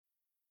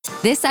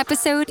This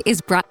episode is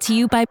brought to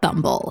you by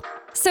Bumble.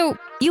 So,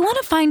 you want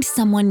to find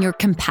someone you're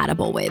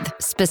compatible with,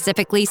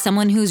 specifically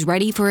someone who's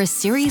ready for a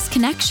serious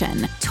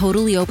connection,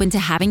 totally open to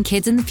having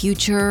kids in the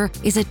future,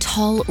 is a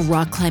tall,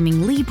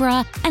 rock-climbing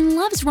Libra, and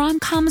loves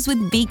rom-coms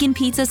with vegan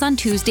pizzas on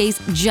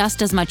Tuesdays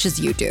just as much as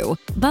you do.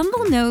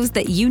 Bumble knows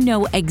that you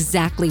know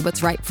exactly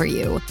what's right for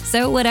you.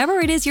 So whatever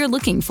it is you're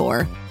looking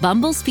for,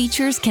 Bumble's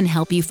features can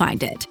help you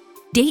find it.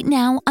 Date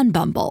now on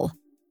Bumble.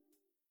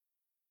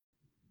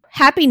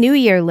 Happy New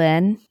Year,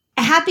 Lynn.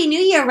 Happy New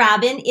Year,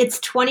 Robin. It's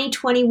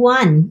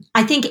 2021.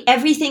 I think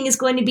everything is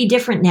going to be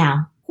different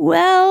now.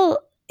 Well,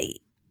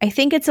 I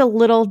think it's a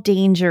little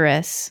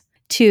dangerous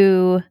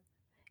to,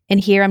 and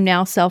here I'm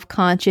now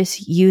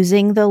self-conscious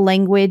using the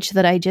language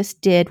that I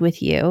just did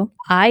with you.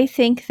 I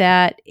think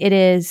that it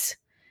is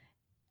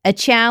a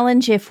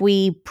challenge if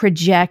we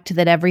project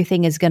that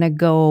everything is going to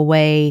go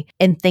away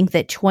and think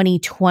that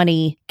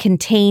 2020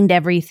 contained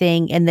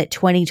everything and that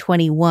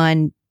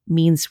 2021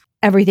 means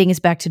everything is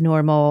back to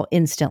normal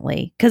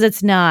instantly, because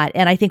it's not.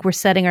 And I think we're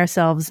setting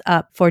ourselves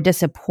up for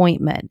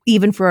disappointment,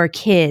 even for our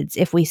kids,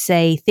 if we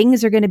say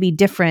things are going to be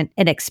different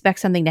and expect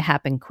something to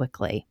happen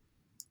quickly.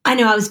 I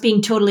know I was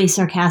being totally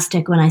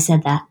sarcastic when I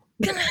said that.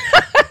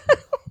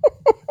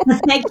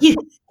 Thank you.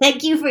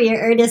 Thank you for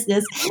your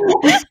earnestness.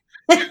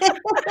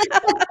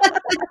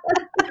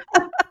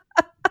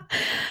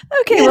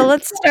 Okay, well,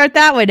 let's start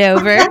that one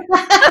over.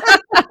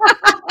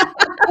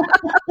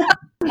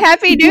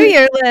 Happy New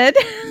Year, Lynn.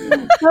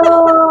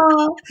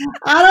 Oh,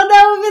 I don't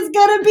know if it's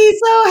going to be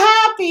so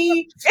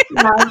happy.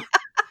 No.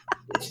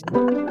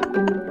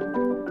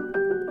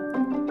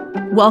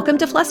 Welcome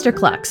to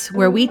Flusterclux,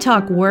 where we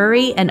talk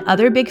worry and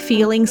other big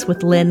feelings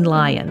with Lynn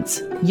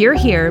Lyons. You're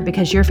here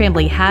because your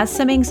family has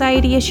some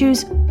anxiety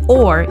issues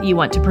or you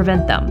want to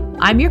prevent them.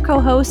 I'm your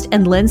co-host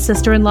and Lynn's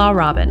sister-in-law,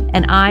 Robin,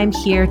 and I'm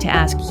here to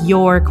ask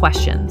your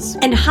questions.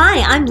 And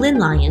hi, I'm Lynn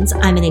Lyons.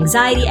 I'm an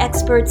anxiety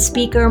expert,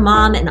 speaker,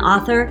 mom, and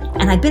author,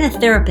 and I've been a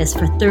therapist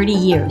for 30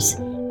 years.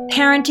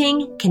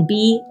 Parenting can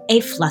be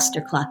a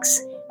flusterclux,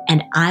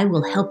 and I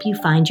will help you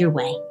find your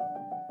way.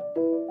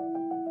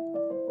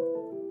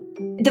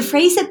 The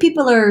phrase that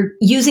people are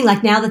using,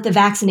 like now that the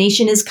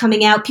vaccination is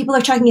coming out, people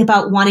are talking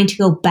about wanting to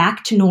go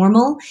back to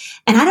normal.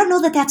 And I don't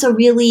know that that's a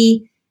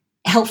really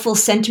helpful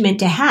sentiment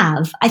to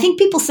have. I think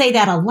people say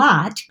that a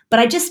lot, but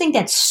I just think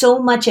that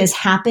so much has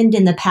happened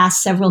in the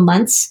past several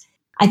months.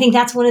 I think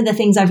that's one of the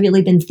things I've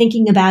really been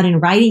thinking about and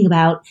writing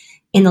about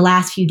in the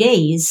last few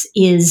days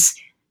is,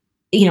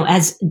 you know,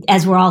 as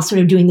we're all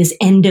sort of doing this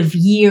end of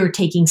year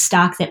taking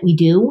stock that we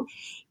do,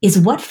 is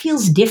what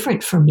feels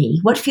different for me?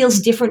 What feels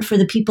different for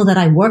the people that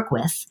I work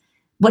with?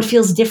 What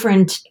feels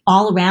different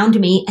all around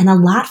me? And a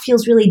lot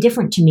feels really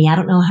different to me. I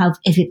don't know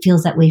if it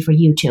feels that way for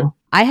you too.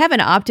 I have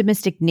an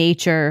optimistic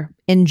nature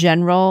in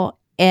general.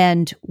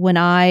 And when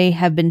I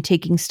have been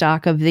taking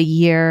stock of the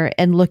year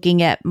and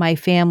looking at my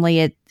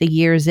family at the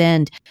year's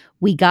end,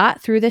 we got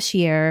through this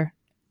year.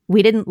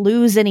 We didn't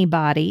lose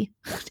anybody.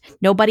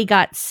 Nobody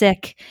got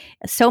sick.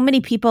 So many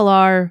people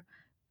are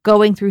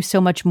going through so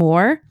much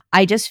more.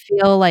 I just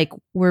feel like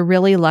we're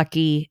really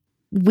lucky.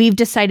 We've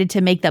decided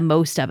to make the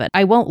most of it.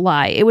 I won't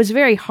lie. It was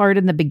very hard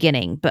in the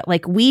beginning, but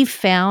like we've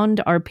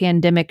found our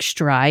pandemic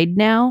stride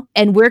now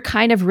and we're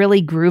kind of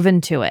really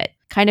grooving to it,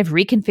 kind of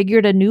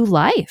reconfigured a new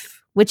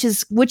life, which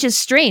is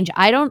strange.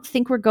 I don't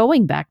think we're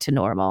going back to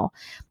normal.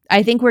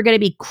 I think we're going to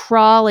be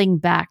crawling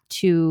back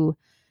to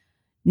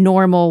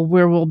normal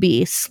where we'll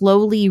be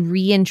slowly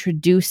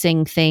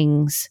reintroducing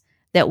things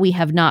that we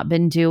have not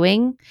been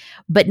doing,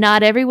 but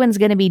not everyone's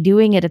going to be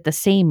doing it at the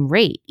same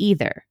rate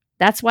either.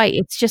 That's why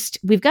it's just,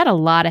 we've got a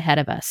lot ahead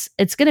of us.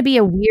 It's going to be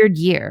a weird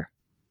year.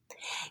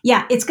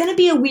 Yeah, it's going to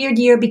be a weird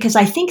year because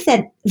I think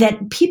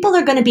that people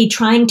are going to be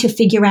trying to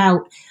figure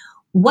out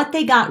what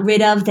they got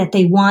rid of that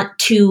they want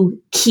to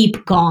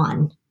keep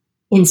gone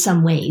in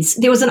some ways.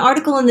 There was an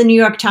article in the New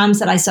York Times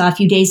that I saw a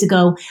few days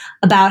ago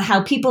about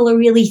how people are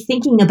really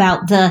thinking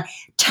about the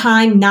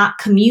time not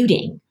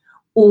commuting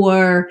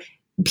or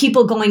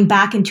people going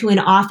back into an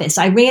office.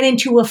 I ran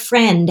into a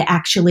friend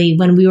actually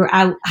when we were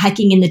out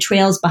hiking in the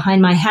trails behind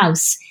my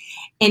house,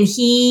 and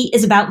he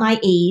is about my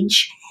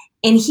age,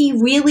 and he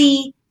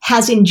really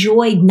has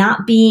enjoyed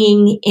not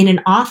being in an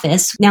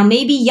office. Now,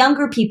 maybe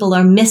younger people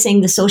are missing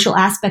the social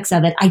aspects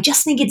of it. I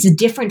just think it's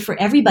different for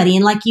everybody.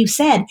 And like you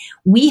said,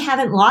 we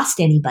haven't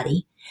lost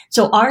anybody.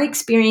 So our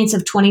experience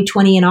of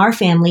 2020 in our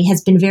family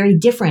has been very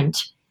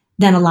different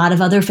than a lot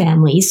of other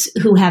families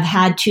who have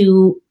had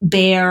to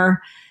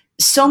bear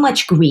so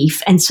much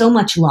grief and so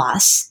much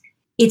loss.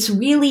 It's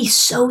really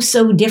so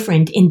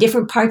different in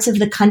different parts of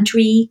the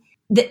country.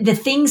 The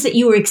things that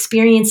you were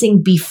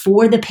experiencing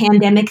before the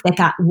pandemic that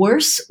got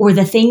worse, or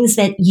the things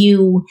that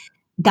you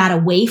got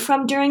away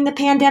from during the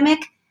pandemic,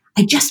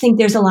 I just think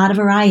there's a lot of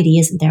variety,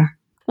 isn't there?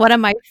 One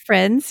of my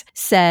friends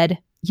said,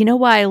 "You know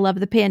why I love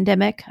the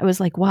pandemic?" I was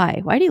like,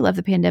 "Why? Why do you love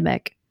the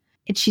pandemic?"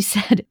 And she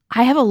said,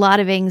 "I have a lot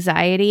of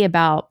anxiety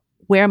about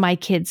where my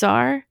kids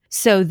are.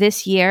 So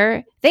this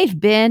year, they've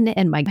been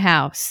in my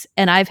house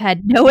and I've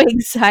had no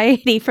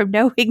anxiety from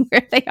knowing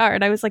where they are.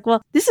 And I was like,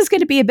 well, this is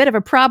going to be a bit of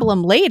a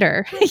problem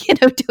later.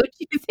 Don't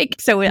you think?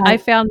 So I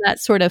found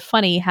that sort of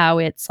funny how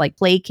it's like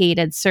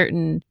placated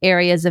certain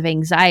areas of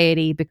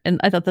anxiety.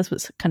 And I thought this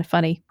was kind of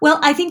funny. Well,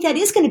 I think that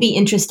is going to be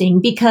interesting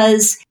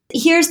because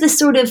here's the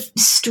sort of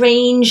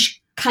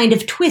strange kind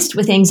of twist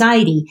with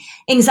anxiety.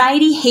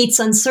 Anxiety hates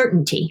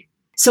uncertainty.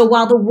 So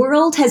while the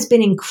world has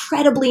been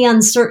incredibly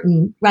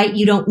uncertain, right?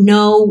 We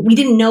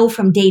didn't know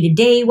from day to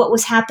day what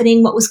was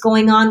happening, what was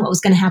going on, what was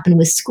going to happen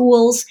with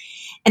schools.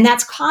 And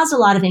that's caused a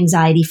lot of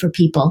anxiety for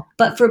people.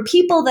 But for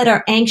people that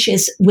are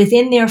anxious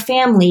within their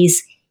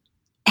families,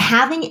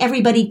 having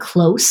everybody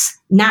close,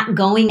 not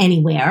going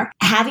anywhere,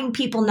 having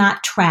people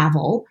not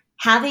travel,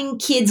 having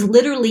kids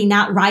literally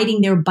not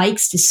riding their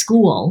bikes to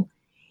school.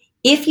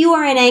 If you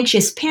are an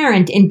anxious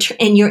parent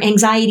and your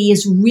anxiety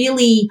is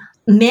really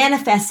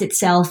manifests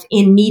itself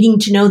in needing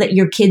to know that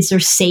your kids are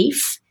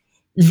safe,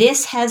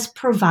 this has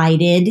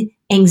provided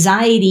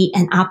anxiety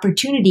an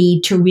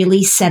opportunity to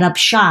really set up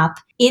shop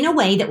in a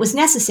way that was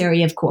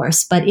necessary, of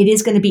course, but it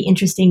is going to be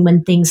interesting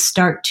when things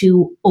start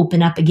to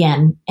open up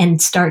again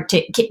and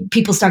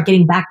people start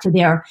getting back to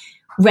their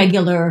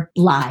regular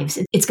lives.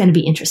 It's going to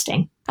be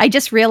interesting. I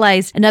just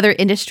realized another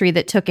industry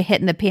that took a hit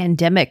in the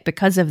pandemic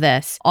because of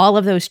this, all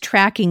of those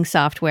tracking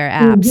software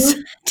apps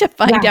to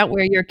find out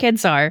where your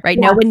kids are, right?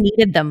 Yeah. No one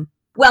needed them.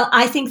 Well,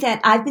 I think that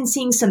I've been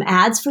seeing some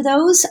ads for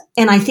those.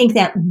 And I think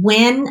that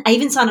when I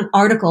even saw an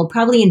article,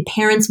 probably in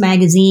Parents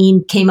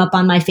Magazine, came up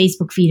on my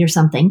Facebook feed or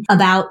something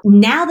about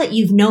now that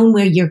you've known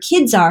where your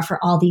kids are for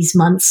all these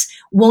months,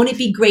 won't it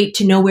be great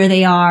to know where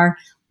they are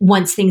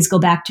once things go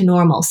back to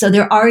normal? So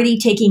they're already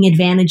taking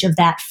advantage of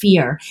that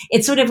fear.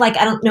 It's sort of like,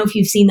 I don't know if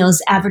you've seen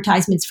those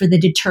advertisements for the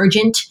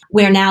detergent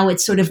where now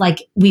it's sort of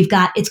like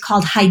it's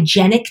called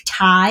Hygienic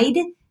Tide.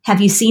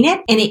 Have you seen it?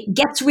 And it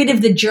gets rid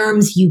of the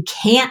germs you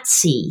can't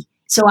see.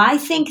 So I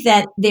think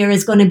that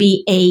there's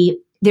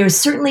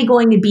certainly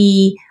going to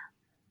be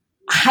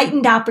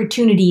heightened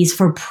opportunities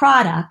for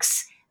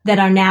products that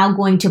are now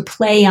going to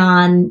play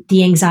on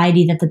the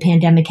anxiety that the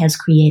pandemic has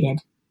created.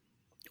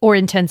 Or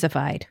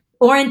intensified.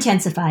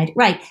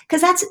 Right.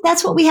 Because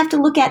that's what we have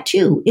to look at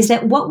too, is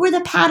that what were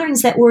the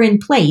patterns that were in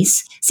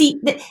place? See,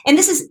 and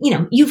this is,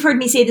 you've heard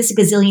me say this a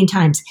gazillion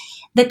times.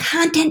 The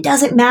content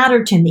doesn't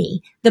matter to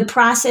me. The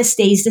process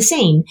stays the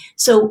same.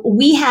 So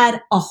we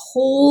had a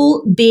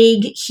whole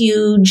big,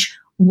 huge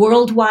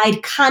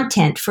worldwide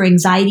content for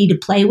anxiety to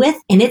play with,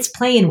 and it's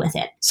playing with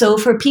it. So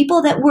for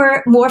people that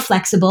were more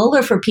flexible,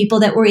 or for people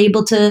that were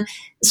able to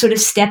sort of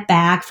step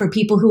back, for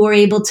people who are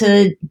able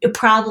to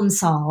problem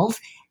solve,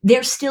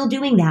 they're still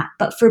doing that.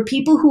 But for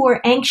people who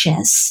are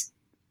anxious,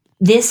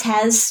 this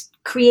has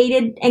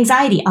created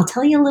anxiety. I'll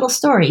tell you a little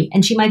story,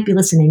 and she might be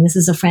listening. This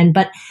is a friend,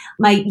 but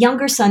my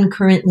younger son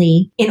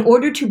currently, in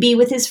order to be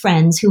with his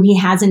friends who he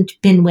hasn't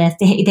been with,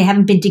 they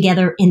haven't been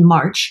together in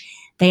March.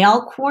 They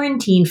all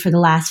quarantined for the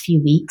last few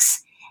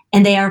weeks,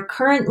 and they are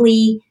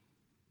currently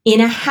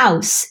in a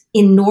house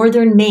in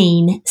northern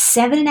Maine,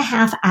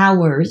 7.5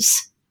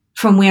 hours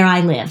from where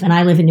I live, and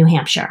I live in New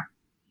Hampshire.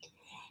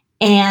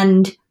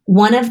 And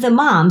one of the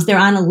moms, they're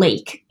on a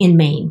lake in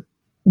Maine.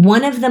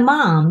 One of the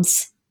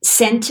moms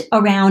sent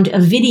around a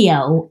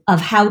video of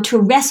how to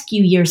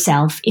rescue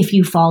yourself if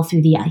you fall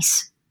through the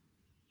ice.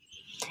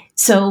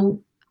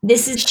 So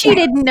this is... She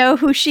didn't know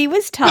who she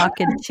was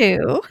talking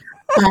to.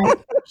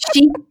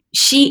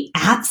 She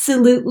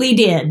absolutely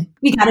did.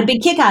 We got a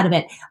big kick out of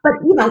it. But,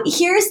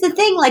 here's the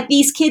thing, like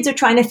these kids are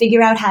trying to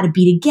figure out how to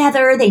be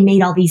together. They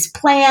made all these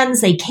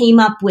plans. They came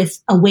up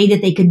with a way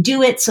that they could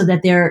do it so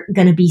that they're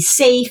going to be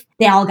safe.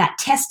 They all got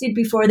tested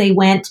before they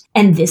went.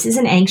 And this is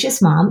an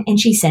anxious mom. And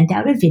she sent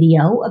out a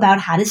video about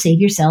how to save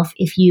yourself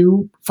if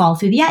you fall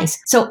through the ice.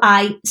 So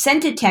I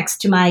sent a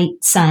text to my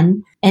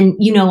son. And,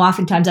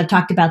 oftentimes I've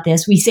talked about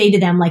this. We say to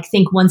them, like,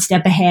 think one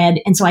step ahead.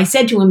 And so I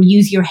said to him,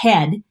 use your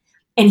head.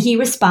 And he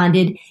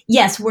responded,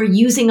 yes, we're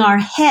using our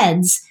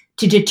heads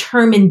to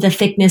determine the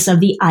thickness of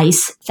the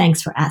ice.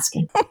 Thanks for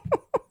asking.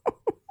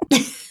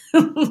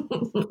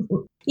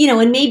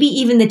 And maybe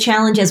even the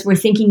challenge as we're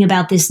thinking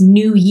about this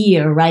new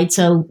year, right?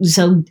 So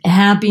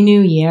happy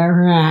new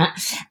year.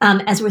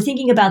 As we're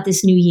thinking about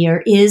this new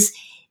year is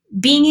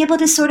being able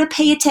to sort of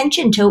pay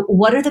attention to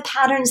what are the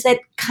patterns that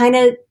kind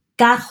of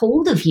got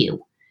hold of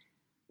you,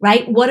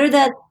 right? What are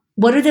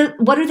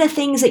the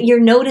things that you're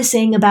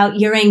noticing about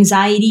your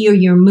anxiety or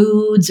your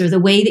moods or the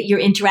way that you're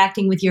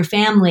interacting with your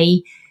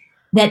family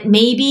that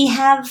maybe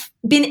have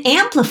been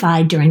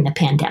amplified during the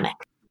pandemic?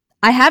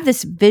 I have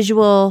this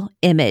visual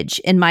image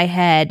in my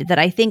head that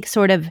I think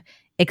sort of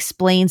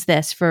explains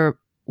this for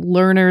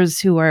learners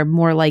who are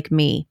more like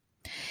me.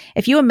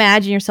 If you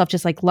imagine yourself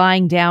just like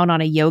lying down on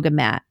a yoga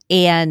mat,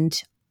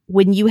 and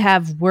when you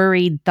have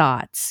worried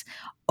thoughts,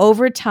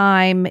 over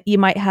time, you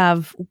might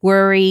have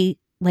worry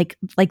like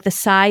the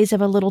size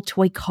of a little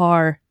toy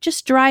car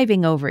just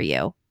driving over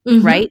you,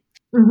 right?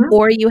 Mm-hmm.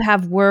 Or you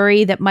have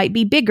worry that might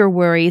be bigger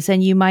worries,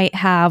 and you might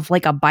have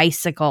like a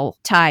bicycle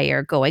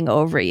tire going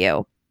over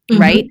you.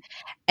 right?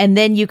 And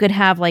then you could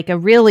have like a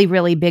really,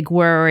 really big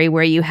worry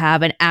where you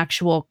have an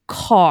actual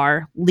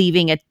car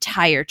leaving a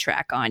tire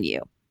track on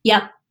you.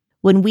 Yep.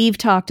 When we've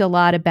talked a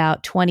lot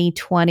about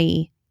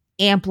 2020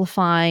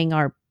 amplifying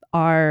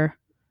our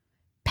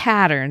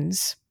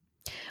patterns,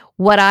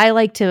 what I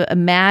like to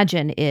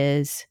imagine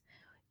is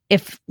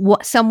if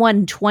someone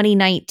in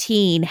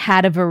 2019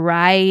 had a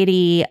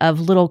variety of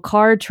little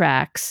car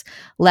tracks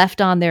left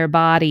on their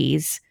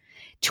bodies,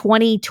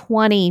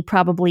 2020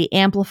 probably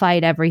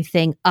amplified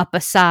everything up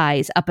a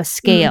size, up a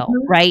scale,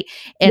 right?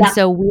 And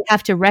so we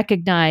have to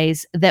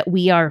recognize that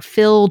we are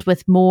filled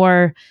with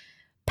more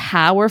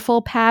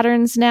powerful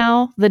patterns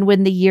now than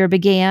when the year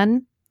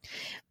began.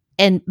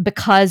 And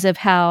because of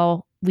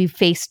how we've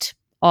faced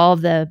all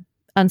the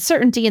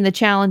uncertainty and the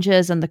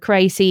challenges and the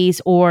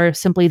crises or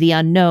simply the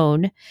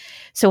unknown.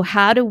 So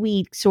how do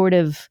we sort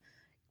of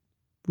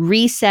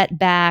reset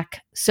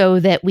back so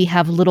that we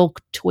have little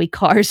toy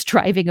cars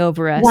driving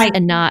over us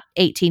and not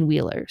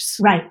 18-wheelers?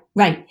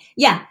 Right.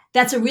 Yeah,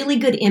 that's a really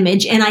good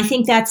image. And I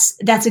think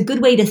that's a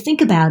good way to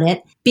think about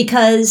it,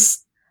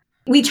 because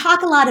we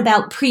talk a lot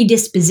about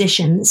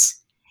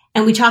predispositions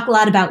and we talk a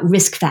lot about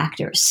risk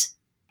factors.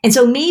 And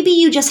so maybe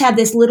you just have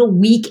this little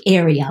weak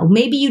area.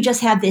 Maybe you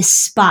just have this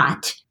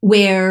spot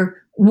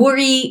where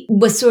worry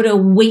was sort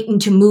of waiting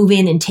to move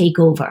in and take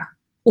over.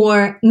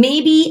 Or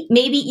maybe,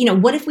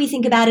 what if we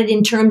think about it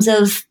in terms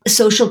of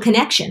social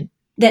connection?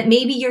 That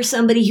maybe you're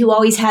somebody who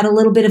always had a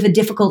little bit of a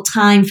difficult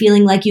time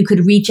feeling like you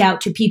could reach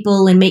out to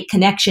people and make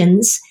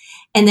connections,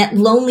 and that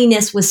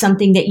loneliness was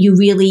something that you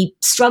really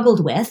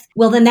struggled with.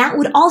 Well, then that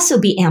would also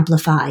be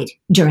amplified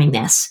during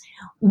this.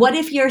 What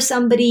if you're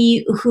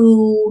somebody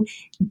who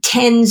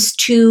tends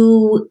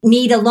to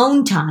need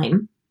alone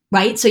time,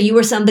 right? So you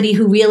were somebody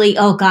who really,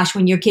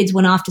 when your kids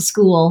went off to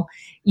school,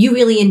 you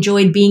really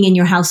enjoyed being in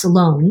your house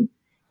alone.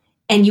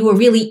 And you were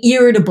really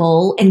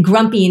irritable and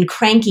grumpy and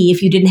cranky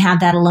if you didn't have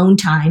that alone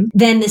time,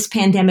 then this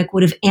pandemic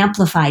would have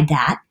amplified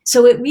that.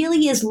 So it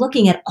really is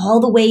looking at all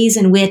the ways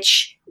in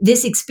which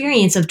this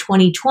experience of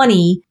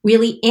 2020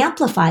 really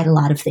amplified a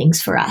lot of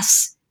things for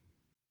us.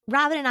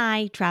 Robin and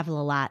I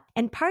travel a lot.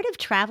 And part of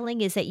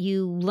traveling is that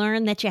you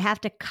learn that you have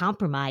to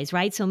compromise,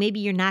 right? So maybe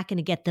you're not going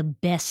to get the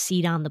best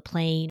seat on the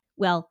plane.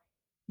 Well,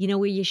 you know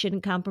where you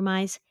shouldn't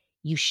compromise?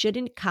 You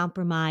shouldn't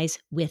compromise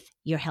with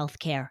your health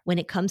care. When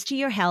it comes to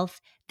your health,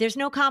 there's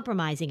no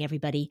compromising,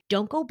 everybody.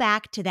 Don't go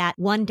back to that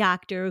one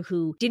doctor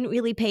who didn't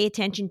really pay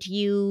attention to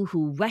you,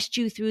 who rushed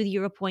you through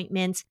your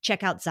appointments.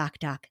 Check out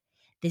ZocDoc.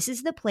 This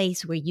is the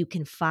place where you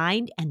can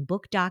find and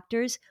book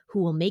doctors who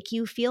will make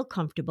you feel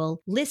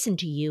comfortable, listen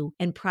to you,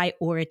 and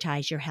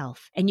prioritize your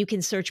health. And you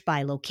can search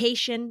by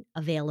location,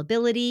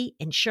 availability,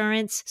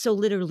 insurance, so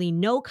literally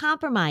no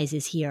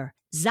compromises here.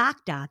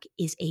 ZocDoc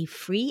is a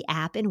free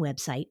app and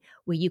website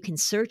where you can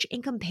search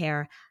and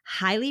compare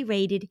highly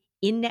rated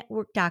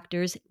in-network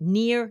doctors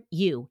near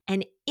you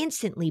and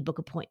instantly book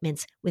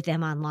appointments with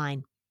them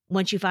online.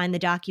 Once you find the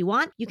doc you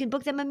want, you can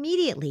book them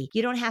immediately.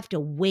 You don't have to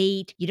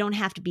wait. You don't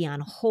have to be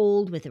on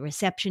hold with a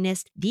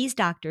receptionist. These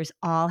doctors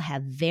all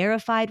have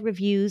verified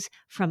reviews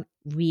from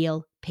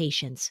real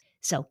patients.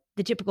 So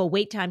the typical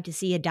wait time to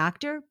see a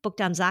doctor booked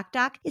on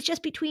ZocDoc is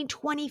just between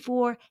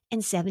 24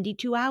 and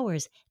 72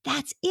 hours.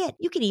 That's it.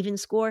 You can even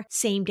score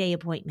same-day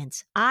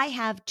appointments. I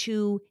have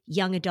 2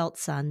 young adult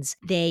sons.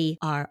 They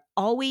are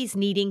always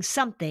needing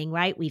something,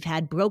 right? We've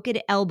had broken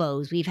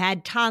elbows. We've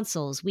had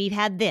tonsils. We've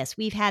had this.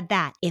 We've had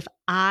that. If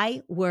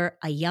I were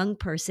a young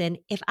person,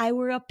 if I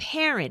were a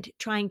parent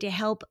trying to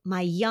help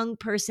my young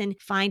person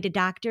find a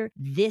doctor,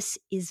 this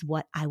is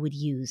what I would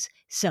use.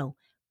 So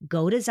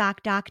go to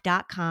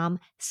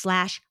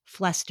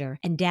ZocDoc.com/Fluster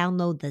and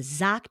download the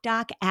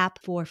ZocDoc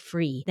app for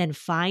free. Then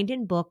find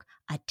and book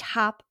a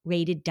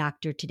top-rated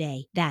doctor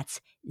today. That's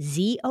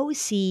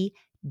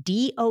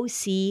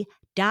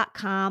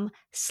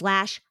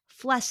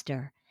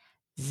ZocDoc.com/Fluster.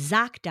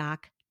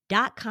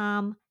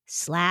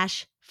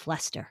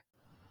 ZocDoc.com/Fluster.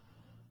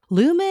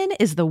 Lumen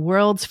is the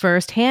world's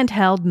first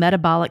handheld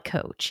metabolic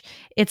coach.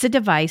 It's a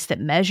device that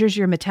measures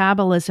your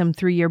metabolism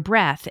through your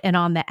breath, and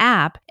on the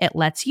app, it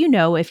lets you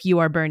know if you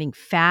are burning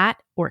fat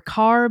or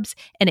carbs,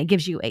 and it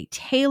gives you a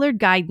tailored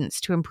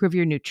guidance to improve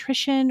your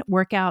nutrition,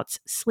 workouts,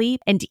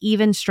 sleep, and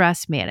even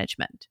stress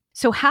management.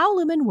 So how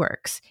Lumen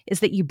works is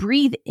that you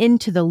breathe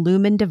into the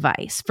Lumen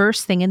device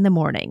first thing in the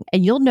morning,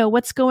 and you'll know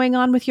what's going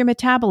on with your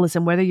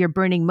metabolism, whether you're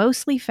burning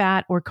mostly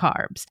fat or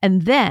carbs.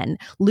 And then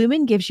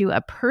Lumen gives you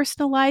a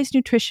personalized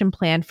nutrition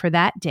plan for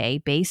that day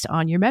based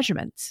on your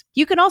measurements.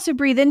 You can also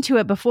breathe into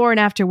it before and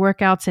after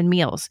workouts and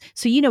meals,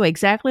 so you know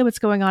exactly what's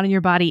going on in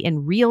your body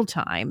in real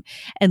time.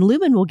 And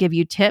Lumen will give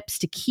you tips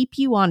to keep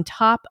you on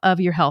top of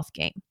your health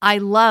game. I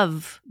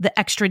love the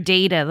extra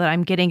data that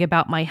I'm getting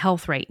about my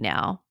health right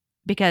now.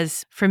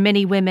 Because for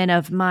many women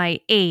of my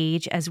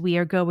age, as we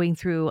are going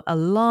through a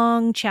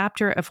long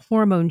chapter of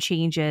hormone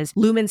changes,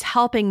 Lumen's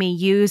helping me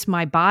use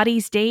my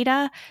body's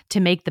data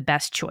to make the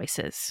best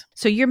choices.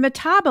 So your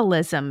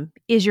metabolism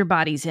is your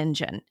body's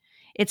engine.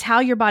 It's how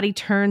your body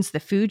turns the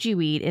food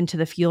you eat into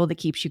the fuel that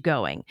keeps you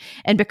going.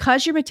 And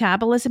because your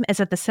metabolism is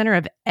at the center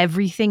of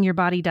everything your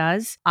body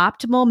does,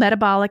 optimal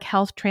metabolic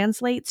health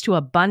translates to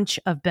a bunch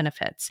of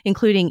benefits,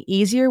 including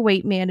easier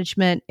weight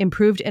management,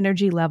 improved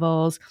energy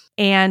levels,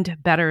 and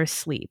better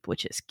sleep,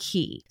 which is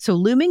key. So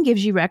Lumen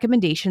gives you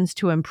recommendations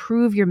to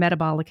improve your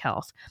metabolic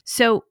health.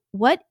 So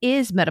what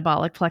is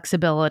metabolic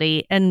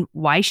flexibility and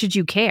why should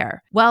you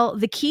care? Well,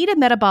 the key to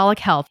metabolic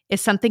health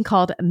is something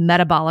called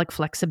metabolic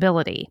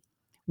flexibility.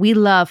 We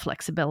love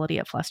flexibility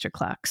at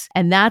Flusterclux,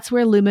 and that's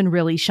where Lumen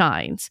really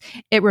shines.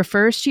 It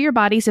refers to your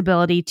body's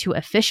ability to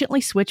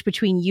efficiently switch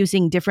between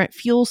using different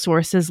fuel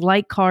sources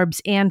like carbs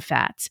and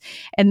fats.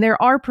 And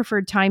there are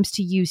preferred times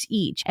to use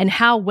each, and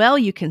how well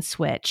you can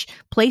switch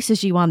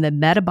places you on the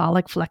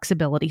metabolic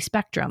flexibility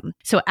spectrum.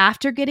 So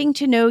after getting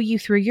to know you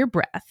through your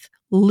breath,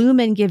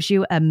 Lumen gives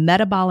you a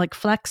metabolic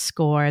flex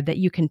score that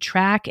you can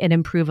track and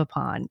improve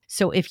upon.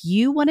 So if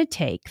you want to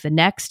take the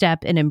next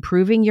step in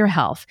improving your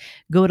health,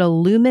 go to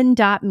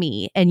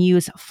lumen.me and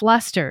use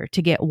Fluster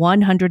to get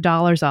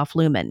 $100 off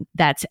Lumen.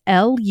 That's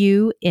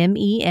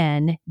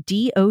LUMENDOTME.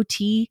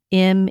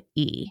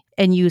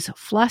 And use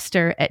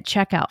Fluster at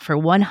checkout for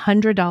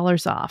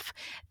 $100 off.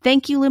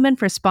 Thank you, Lumen,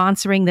 for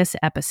sponsoring this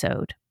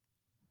episode.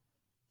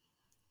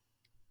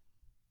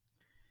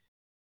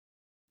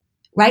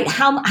 Right?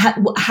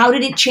 How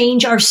did it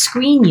change our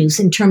screen use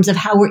in terms of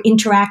how we're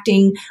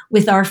interacting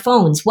with our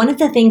phones? One of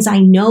the things I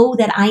know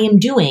that I am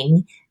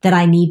doing that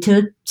I need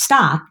to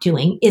stop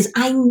doing is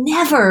I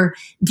never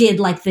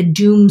did like the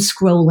doom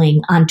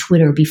scrolling on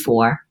Twitter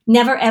before.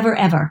 Never, ever,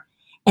 ever.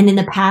 And in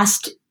the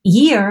past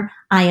year,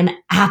 I am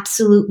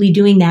absolutely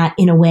doing that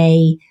in a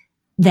way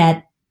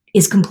that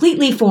is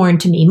completely foreign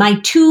to me. My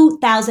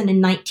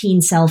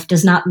 2019 self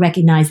does not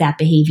recognize that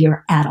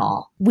behavior at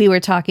all. We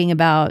were talking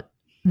about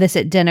this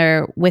at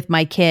dinner with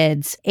my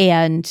kids.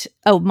 And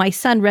my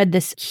son read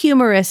this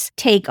humorous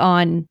take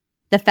on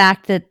the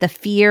fact that the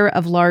fear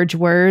of large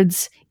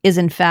words is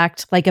in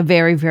fact like a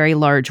very, very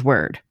large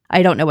word.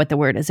 I don't know what the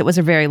word is. It was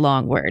a very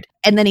long word.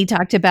 And then he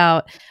talked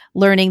about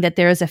learning that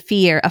there is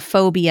a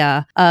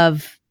phobia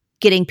of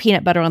getting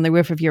peanut butter on the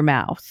roof of your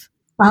mouth.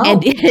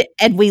 Oh.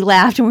 And we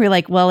laughed and we were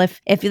like, well,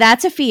 if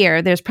that's a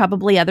fear, there's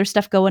probably other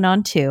stuff going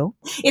on too.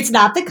 It's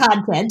not the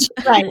content.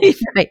 Right.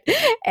 Right.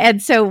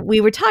 And so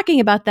we were talking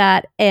about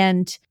that.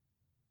 And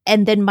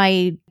then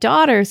my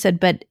daughter said,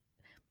 but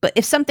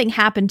if something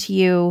happened to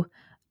you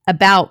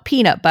about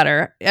peanut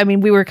butter, I mean,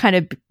 we were kind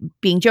of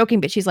being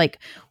joking, but she's like,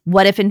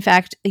 what if in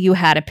fact you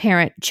had a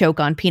parent choke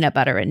on peanut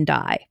butter and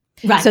die?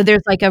 Right. So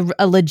there's like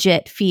a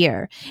legit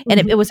fear. And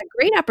it was a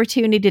great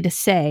opportunity to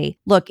say,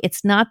 look,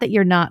 it's not that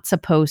you're not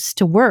supposed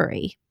to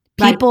worry.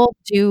 People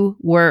do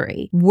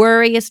worry.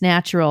 Worry is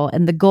natural.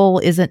 And the goal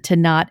isn't to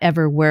not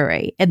ever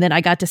worry. And then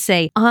I got to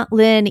say, Aunt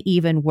Lynn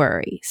even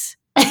worries.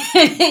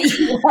 Yes.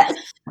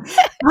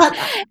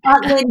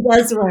 Aunt Lynn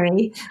does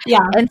worry. Yeah.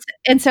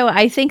 And so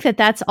I think that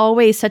that's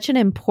always such an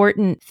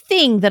important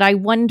thing that I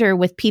wonder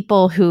with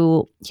people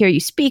who hear you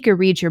speak or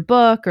read your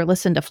book or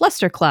listen to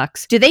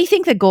Flusterclux, do they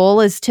think the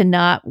goal is to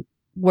not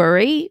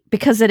worry?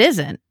 Because it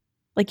isn't.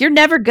 Like you're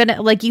never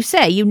gonna, like you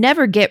say, you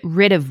never get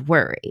rid of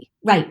worry.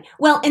 Right.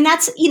 Well, and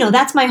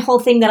that's my whole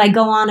thing that I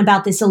go on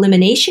about this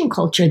elimination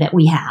culture that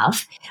we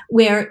have,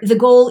 where the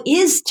goal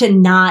is to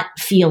not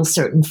feel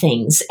certain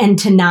things and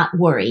to not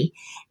worry.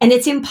 And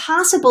it's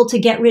impossible to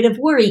get rid of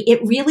worry. It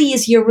really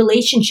is your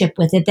relationship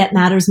with it that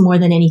matters more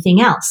than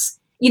anything else.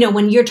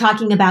 When you're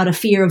talking about a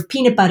fear of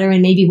peanut butter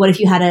and maybe what if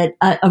you had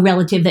a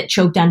relative that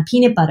choked on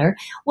peanut butter?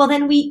 Well,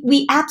 then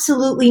we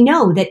absolutely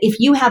know that if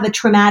you have a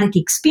traumatic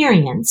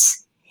experience,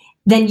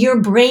 then your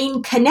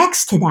brain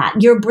connects to that.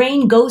 Your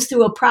brain goes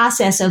through a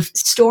process of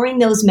storing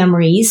those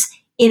memories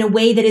in a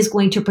way that is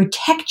going to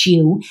protect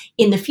you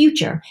in the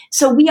future.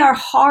 So we are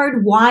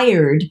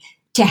hardwired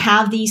to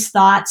have these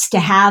thoughts, to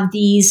have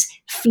these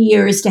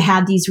fears, to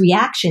have these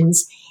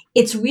reactions.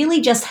 It's really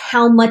just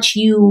how much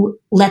you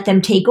let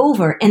them take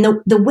over. And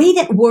the way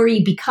that worry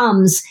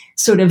becomes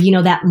sort of,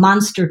 that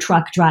monster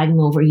truck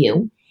driving over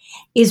you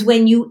is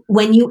when you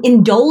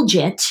indulge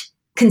it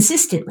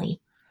consistently.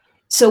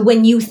 So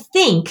when you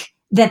think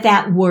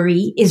that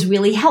worry is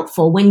really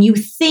helpful, when you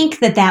think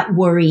that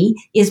worry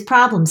is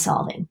problem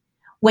solving,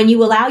 when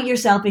you allow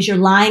yourself as you're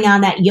lying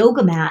on that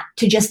yoga mat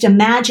to just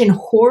imagine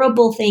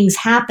horrible things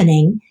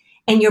happening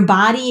and your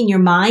body and your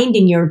mind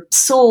and your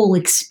soul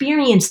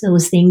experience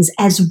those things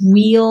as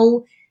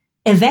real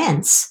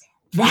events,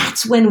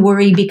 that's when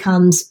worry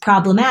becomes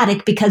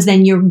problematic because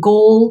then your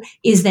goal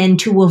is then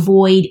to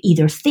avoid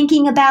either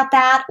thinking about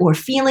that or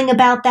feeling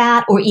about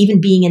that or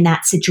even being in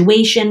that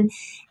situation.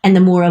 And the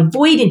more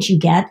avoidant you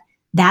get,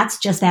 that's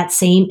just that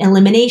same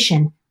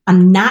elimination.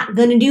 I'm not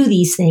going to do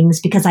these things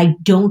because I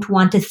don't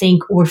want to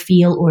think or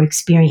feel or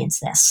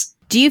experience this.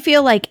 Do you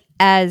feel like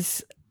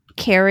as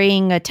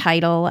carrying a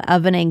title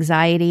of an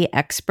anxiety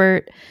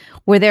expert,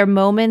 were there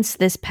moments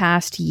this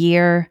past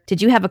year?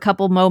 Did you have a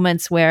couple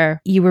moments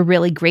where you were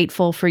really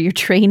grateful for your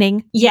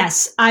training?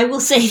 Yes, I will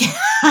say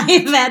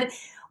I've had.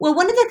 Well,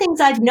 one of the things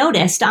I've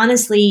noticed,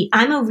 honestly,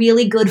 I'm a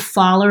really good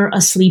faller,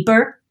 a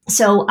sleeper.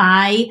 So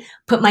I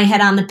put my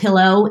head on the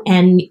pillow,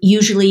 and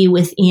usually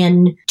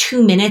within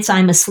 2 minutes,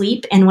 I'm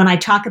asleep. And when I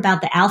talk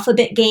about the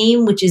alphabet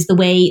game, which is the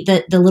way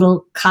the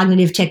little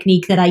cognitive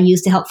technique that I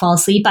use to help fall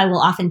asleep, I will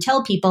often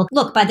tell people,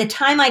 look, by the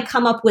time I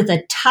come up with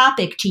a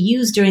topic to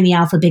use during the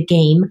alphabet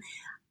game,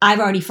 I've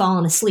already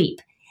fallen asleep.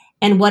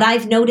 And what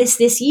I've noticed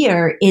this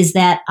year is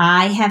that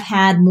I have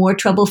had more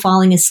trouble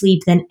falling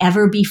asleep than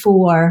ever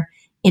before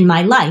in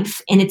my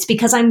life. And it's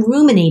because I'm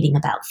ruminating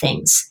about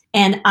things.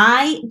 And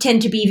I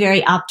tend to be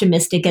very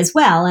optimistic as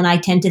well. And I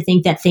tend to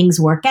think that things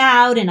work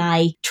out, and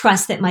I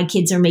trust that my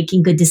kids are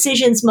making good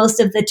decisions most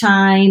of the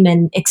time,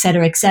 and et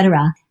cetera, et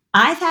cetera.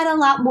 I've had a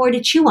lot more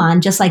to chew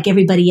on, just like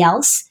everybody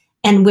else.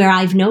 And where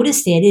I've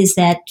noticed it is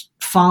that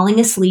falling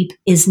asleep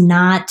is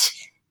not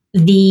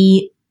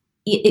the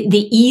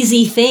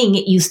easy thing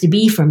it used to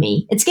be for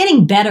me. It's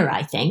getting better,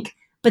 I think.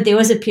 But there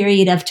was a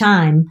period of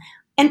time,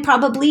 and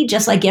probably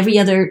just like every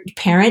other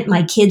parent,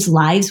 my kids'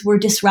 lives were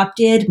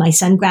disrupted. My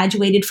son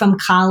graduated from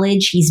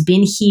college. He's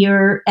been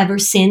here ever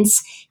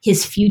since.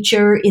 His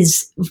future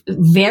is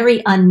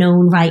very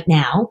unknown right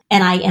now.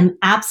 And I am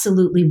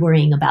absolutely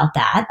worrying about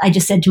that. I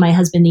just said to my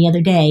husband the other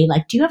day,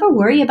 like, do you ever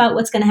worry about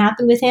what's going to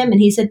happen with him? And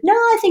he said, no,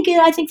 I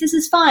think this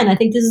is fine. I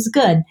think this is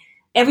good.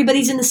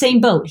 Everybody's in the same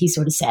boat, he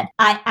sort of said.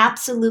 I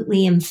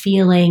absolutely am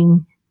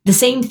feeling the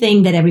same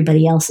thing that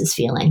everybody else is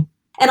feeling.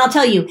 And I'll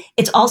tell you,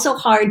 it's also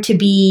hard to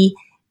be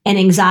an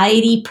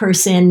anxiety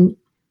person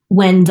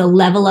when the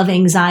level of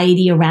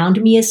anxiety around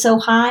me is so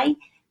high,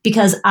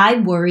 because I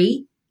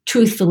worry,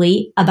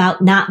 truthfully,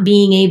 about not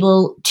being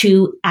able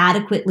to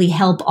adequately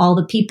help all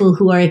the people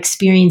who are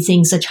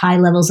experiencing such high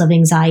levels of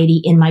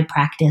anxiety in my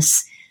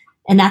practice.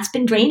 And that's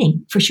been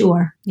draining for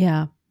sure.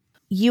 Yeah.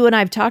 You and I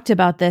have talked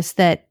about this,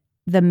 that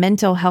the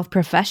mental health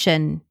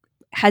profession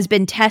has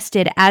been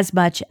tested as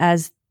much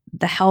as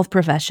the health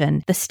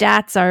profession. The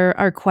stats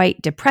are quite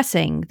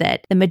depressing,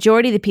 that the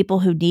majority of the people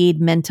who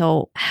need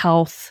mental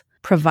health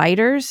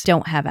providers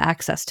don't have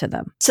access to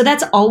them. So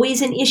that's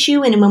always an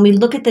issue. And when we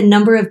look at the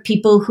number of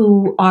people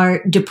who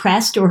are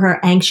depressed or are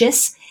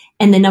anxious,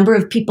 and the number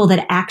of people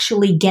that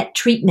actually get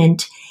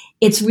treatment,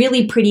 it's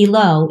really pretty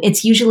low.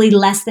 It's usually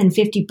less than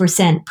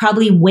 50%,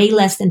 probably way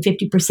less than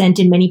 50%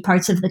 in many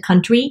parts of the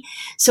country.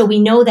 So we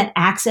know that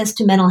access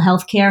to mental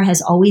health care has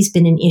always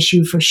been an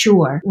issue for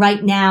sure.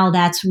 Right now,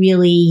 that's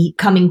really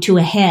coming to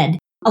a head.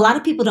 A lot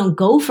of people don't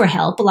go for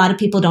help. A lot of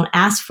people don't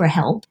ask for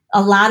help.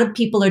 A lot of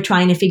people are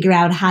trying to figure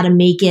out how to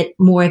make it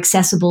more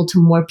accessible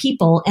to more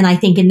people. And I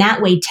think in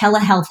that way,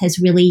 telehealth has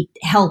really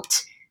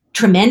helped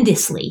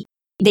tremendously.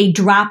 They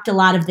dropped a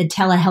lot of the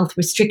telehealth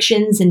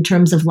restrictions in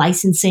terms of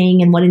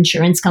licensing and what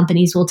insurance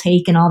companies will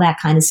take and all that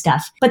kind of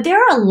stuff. But there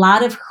are a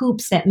lot of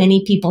hoops that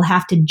many people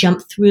have to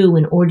jump through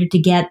in order to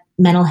get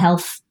mental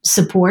health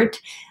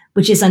support,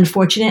 which is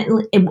unfortunate.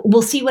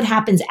 We'll see what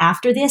happens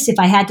after this. If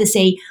I had to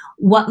say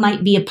what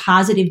might be a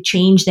positive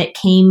change that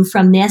came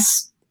from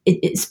this,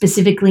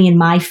 specifically in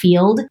my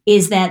field,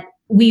 is that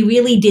we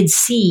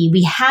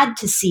had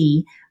to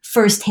see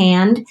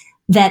firsthand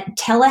that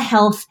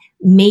telehealth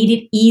made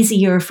it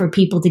easier for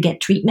people to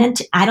get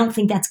treatment. I don't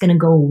think that's going to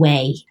go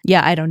away.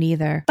 Yeah, I don't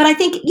either. But I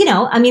think,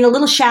 a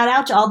little shout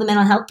out to all the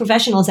mental health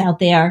professionals out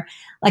there.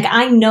 Like,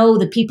 I know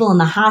the people in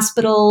the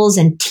hospitals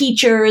and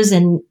teachers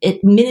and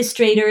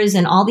administrators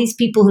and all these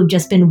people who've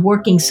just been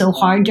working so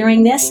hard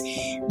during this.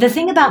 The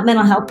thing about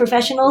mental health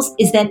professionals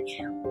is that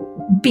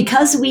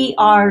because we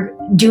are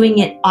doing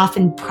it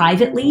often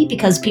privately,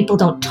 because people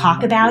don't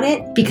talk about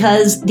it,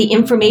 because the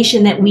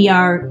information that we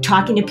are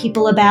talking to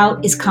people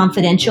about is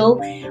confidential,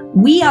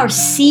 we are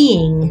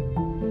seeing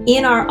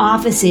in our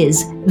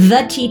offices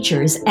the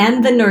teachers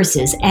and the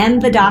nurses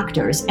and the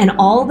doctors and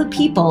all the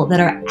people that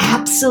are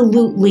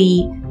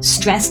absolutely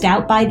stressed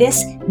out by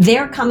this.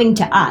 They're coming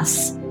to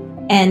us.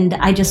 And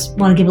I just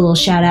want to give a little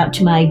shout out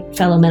to my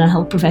fellow mental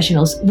health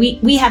professionals.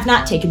 We have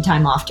not taken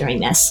time off during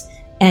this.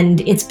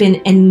 And it's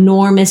been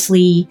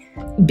enormously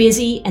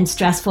busy and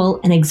stressful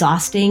and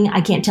exhausting.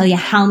 I can't tell you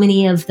how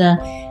many of the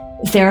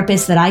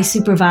therapists that I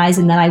supervise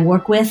and that I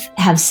work with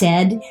have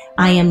said,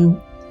 I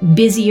am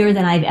busier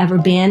than I've ever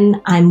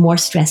been. I'm more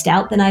stressed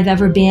out than I've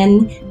ever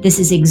been. This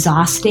is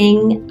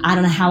exhausting. I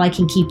don't know how I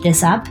can keep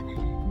this up.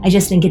 I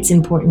just think it's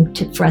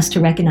important for us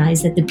to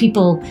recognize that the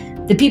people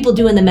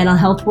doing the mental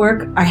health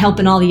work are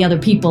helping all the other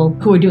people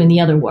who are doing the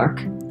other work.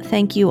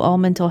 Thank you, all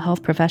mental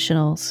health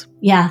professionals.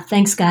 Yeah,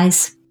 thanks,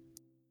 guys.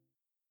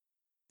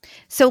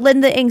 So,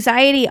 Lynn, the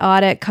anxiety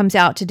audit comes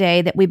out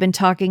today that we've been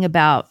talking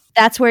about.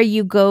 That's where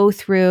you go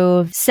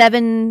through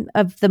 7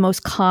 of the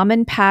most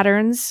common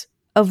patterns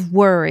of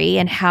worry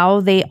and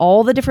how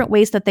all the different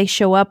ways that they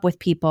show up with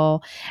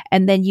people.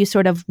 And then you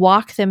sort of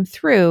walk them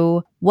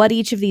through what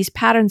each of these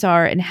patterns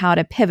are and how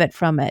to pivot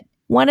from it.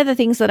 One of the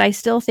things that I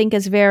still think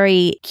is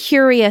very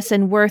curious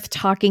and worth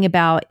talking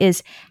about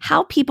is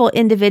how people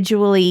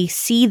individually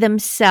see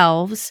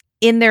themselves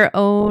in their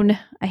own,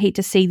 I hate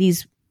to say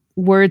these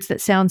words that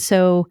sound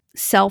so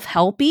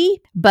self-helpy,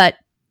 but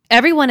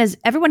Everyone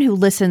who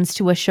listens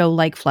to a show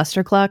like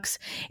Flusterclux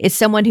is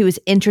someone who is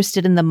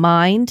interested in the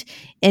mind,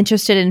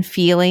 interested in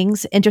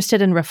feelings,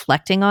 interested in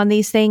reflecting on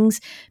these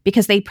things,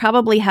 because they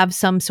probably have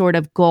some sort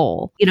of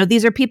goal.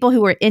 These are people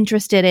who are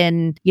interested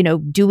in,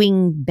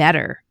 doing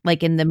better,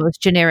 like in the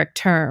most generic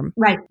term.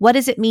 Right. What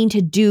does it mean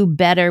to do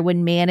better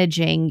when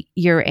managing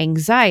your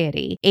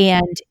anxiety?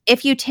 And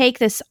if you take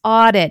this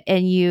audit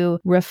and you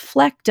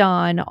reflect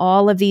on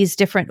all of these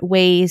different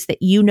ways that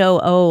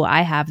oh,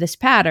 I have this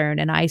pattern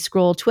and I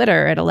scroll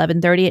Twitter at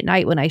 11:30 at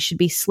night when I should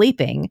be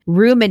sleeping,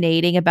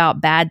 ruminating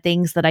about bad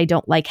things that I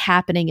don't like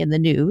happening in the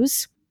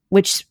news,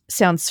 which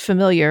sounds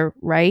familiar,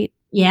 right?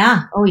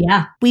 Yeah. Oh,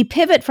 yeah. We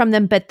pivot from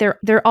them, but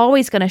they're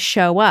always going to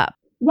show up.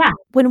 Yeah.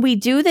 When we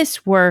do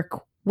this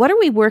work, what are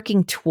we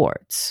working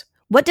towards?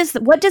 What does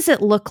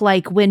it look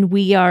like when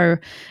we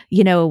are,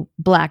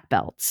 black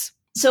belts?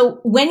 So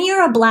when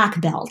you're a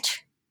black belt,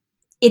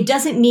 it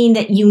doesn't mean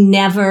that you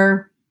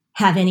never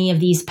have any of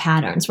these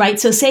patterns, right?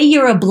 So say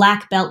you're a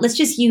black belt. Let's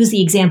just use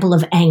the example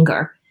of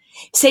anger.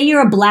 Say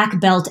you're a black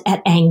belt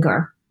at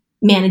anger,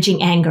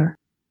 managing anger.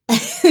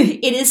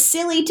 It is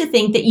silly to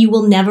think that you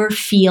will never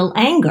feel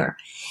anger.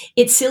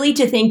 It's silly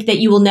to think that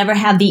you will never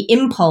have the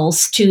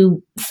impulse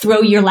to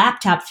throw your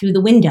laptop through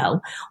the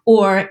window,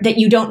 or that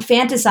you don't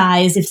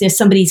fantasize if there's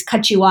somebody's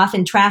cut you off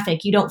in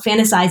traffic. You don't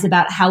fantasize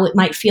about how it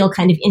might feel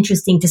kind of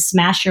interesting to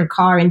smash your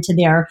car into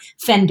their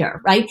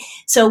fender, right?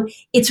 So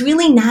it's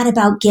really not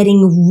about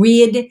getting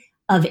rid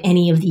of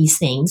any of these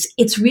things.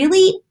 It's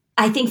really,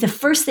 I think the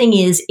first thing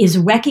is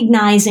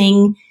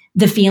recognizing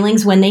the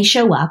feelings when they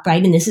show up,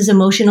 right? And this is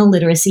emotional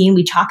literacy, and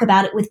we talk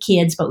about it with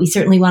kids, but we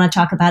certainly want to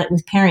talk about it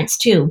with parents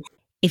too.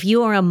 If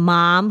you are a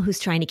mom who's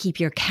trying to keep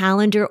your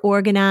calendar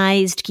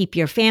organized, keep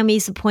your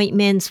family's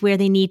appointments where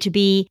they need to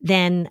be,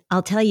 then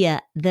I'll tell you,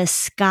 the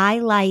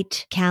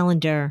Skylight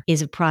calendar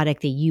is a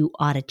product that you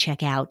ought to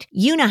check out.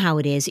 You know how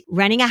it is.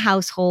 Running a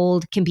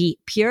household can be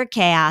pure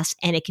chaos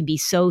and it can be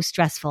so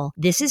stressful.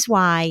 This is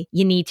why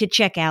you need to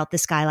check out the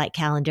Skylight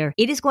calendar.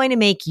 It is going to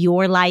make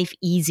your life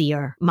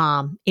easier,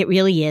 Mom. It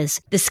really is.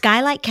 The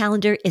Skylight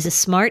calendar is a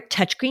smart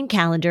touchscreen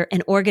calendar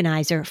and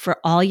organizer for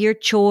all your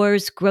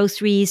chores,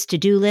 groceries,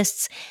 to-do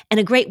lists, and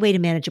a great way to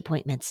manage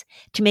appointments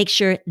to make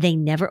sure they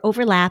never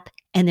overlap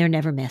and they're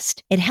never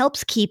missed. It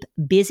helps keep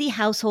busy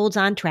households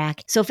on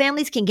track so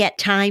families can get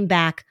time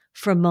back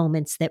for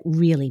moments that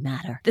really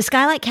matter. The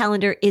Skylight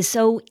calendar is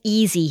so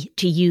easy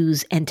to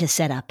use and to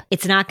set up.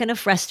 It's not going to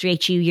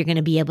frustrate you. You're going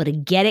to be able to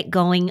get it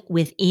going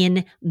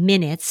within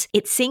minutes.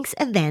 It syncs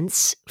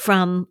events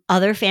from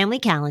other family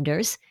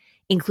calendars,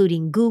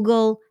 including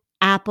Google,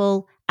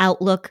 Apple,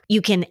 Outlook.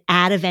 You can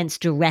add events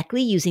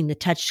directly using the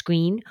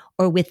touchscreen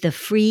or with the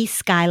free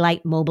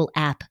Skylight mobile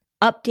app.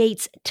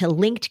 Updates to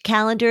linked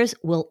calendars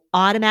will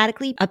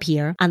automatically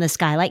appear on the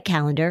Skylight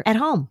calendar at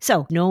home.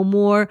 So no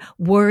more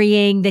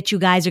worrying that you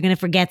guys are going to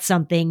forget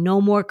something.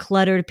 No more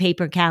cluttered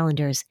paper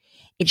calendars.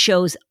 It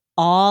shows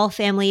all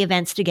family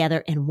events together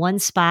in one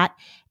spot.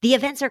 The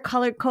events are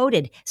color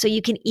coded so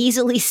you can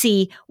easily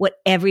see what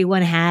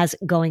everyone has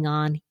going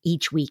on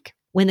each week.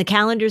 When the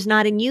calendar's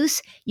not in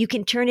use, you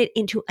can turn it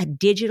into a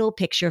digital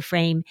picture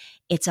frame.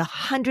 It's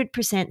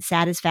 100%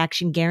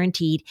 satisfaction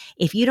guaranteed.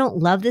 If you don't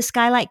love the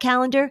Skylight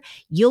calendar,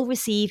 you'll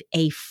receive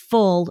a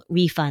full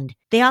refund.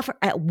 They offer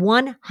a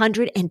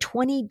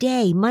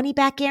 120-day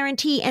money-back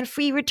guarantee and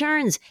free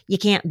returns. You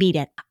can't beat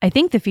it. I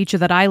think the feature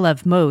that I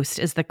love most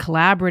is the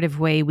collaborative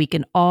way we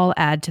can all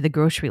add to the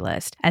grocery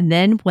list. And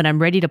then when I'm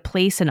ready to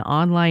place an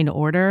online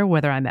order,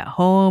 whether I'm at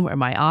home or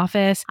my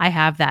office, I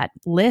have that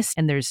list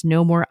and there's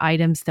no more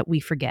items that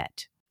we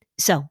forget.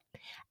 So,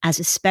 as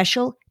a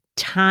special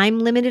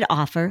time-limited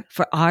offer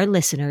for our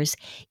listeners,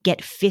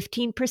 get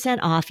 15%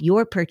 off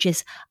your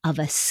purchase of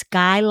a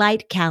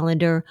Skylight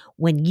calendar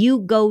when you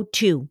go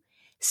to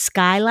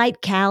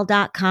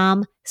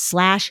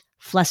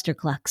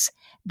skylightcal.com/flusterclux.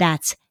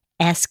 That's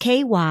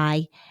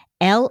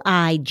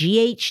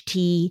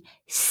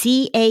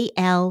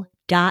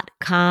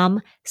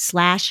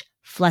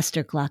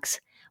skylightcal.com/flusterclux.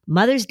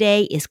 Mother's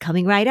Day is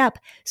coming right up,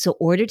 so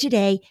order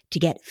today to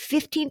get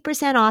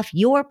 15% off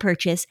your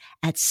purchase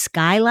at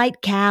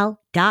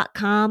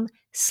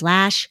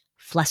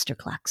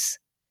skylightcal.com/flusterclux.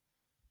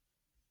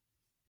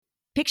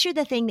 Picture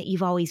the thing that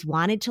you've always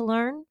wanted to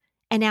learn,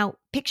 and now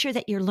picture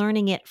that you're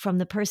learning it from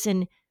the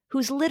person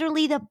who's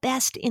literally the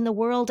best in the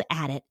world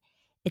at it.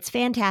 It's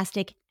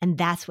fantastic, and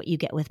that's what you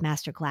get with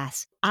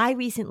Masterclass. I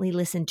recently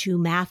listened to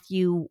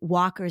Matthew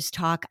Walker's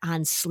talk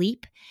on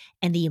sleep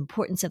and the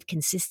importance of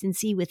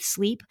consistency with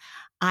sleep.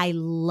 I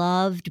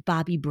loved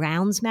Bobby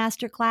Brown's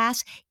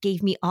Masterclass,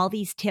 gave me all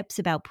these tips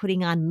about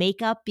putting on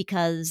makeup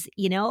because,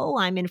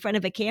 I'm in front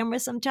of a camera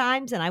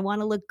sometimes and I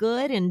want to look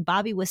good, and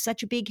Bobby was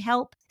such a big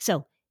help.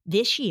 So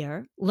this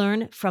year,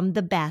 learn from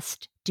the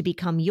best to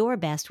become your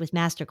best with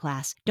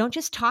Masterclass. Don't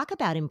just talk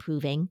about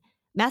improving.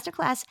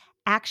 Masterclass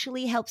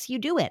actually helps you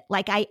do it.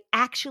 Like I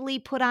actually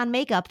put on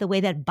makeup the way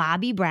that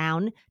Bobbi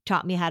Brown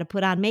taught me how to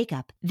put on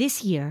makeup.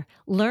 This year,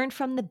 learn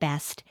from the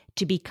best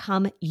to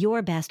become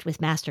your best with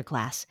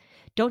Masterclass.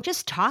 Don't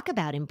just talk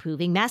about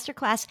improving.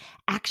 Masterclass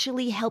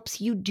actually helps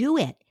you do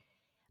it.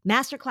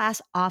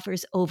 Masterclass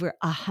offers over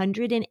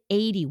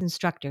 180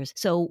 instructors.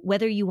 So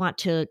whether you want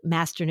to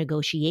master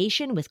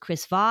negotiation with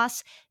Chris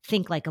Voss,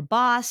 think like a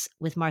boss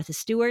with Martha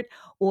Stewart,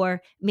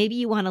 or maybe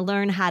you want to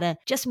learn how to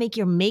just make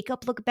your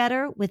makeup look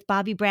better with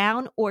Bobbi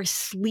Brown, or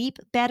sleep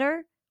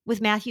better with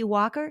Matthew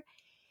Walker,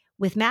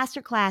 with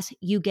Masterclass,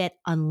 you get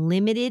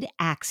unlimited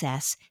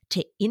access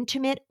to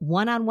intimate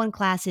one-on-one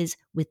classes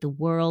with the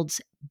world's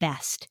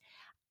best.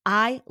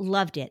 I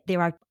loved it.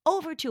 There are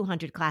over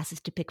 200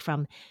 classes to pick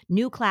from.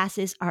 New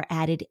classes are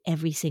added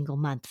every single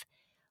month,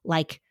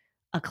 like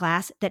a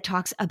class that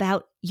talks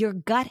about your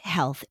gut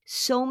health.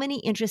 So many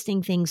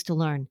interesting things to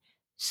learn.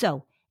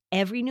 So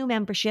every new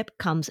membership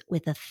comes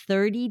with a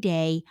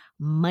 30-day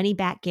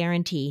money-back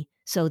guarantee,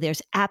 so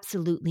there's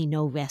absolutely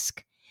no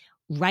risk.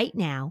 Right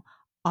now,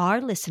 our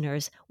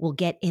listeners will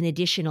get an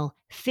additional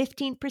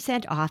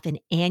 15% off an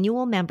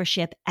annual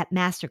membership at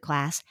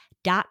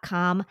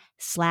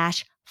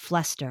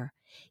masterclass.com/Fluster.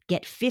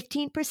 Get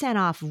 15%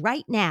 off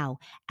right now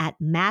at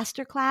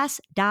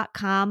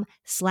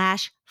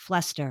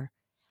masterclass.com/Fluster.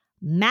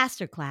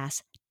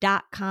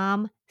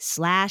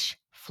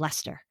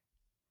 Masterclass.com/Fluster.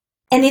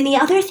 And then the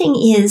other thing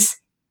is,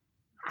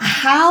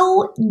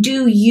 how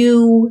do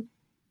you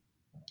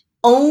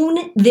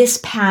own this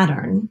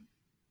pattern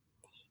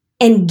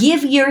and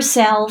give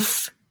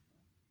yourself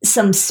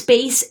some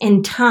space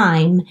and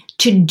time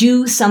to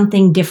do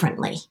something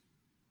differently?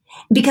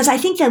 Because I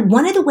think that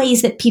one of the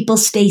ways that people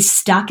stay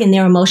stuck in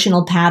their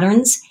emotional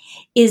patterns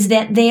is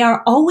that they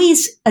are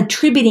always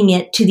attributing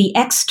it to the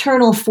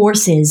external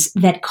forces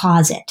that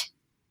cause it.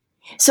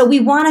 So we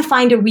want to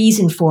find a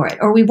reason for it,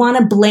 or we want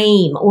to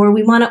blame, or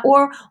we want to,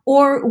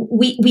 or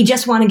we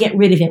just want to get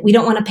rid of it. We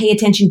don't want to pay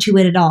attention to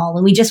it at all.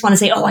 And we just want to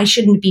say, oh, I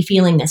shouldn't be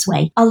feeling this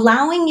way.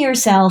 Allowing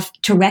yourself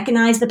to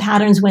recognize the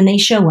patterns when they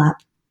show up,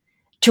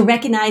 to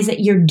recognize that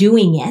you're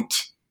doing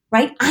it,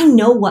 right? I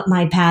know what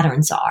my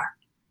patterns are.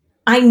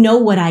 I know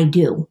what I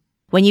do.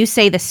 When you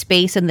say the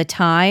space and the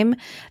time,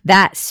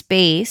 that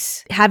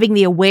space, having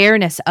the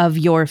awareness of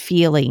your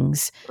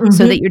feelings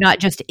so that you're not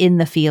just in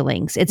the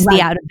feelings. It's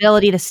the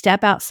ability to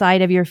step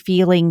outside of your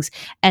feelings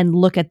and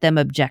look at them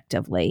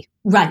objectively.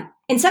 Right.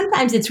 And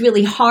sometimes it's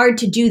really hard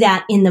to do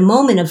that in the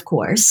moment, of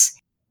course.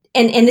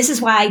 And this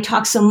is why I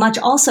talk so much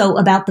also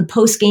about the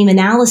post-game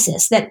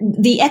analysis, that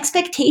the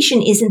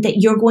expectation isn't that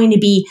you're going to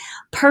be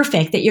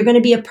perfect, that you're going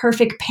to be a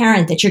perfect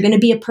parent, that you're going to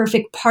be a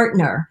perfect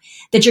partner,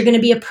 that you're going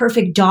to be a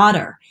perfect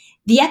daughter.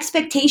 The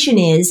expectation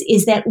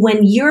is that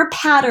when your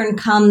pattern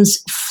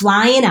comes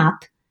flying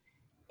up,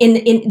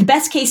 in the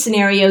best case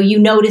scenario, you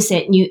notice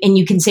it and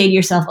you can say to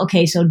yourself,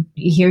 okay, so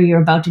here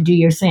you're about to do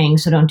your thing,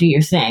 so don't do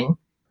your thing.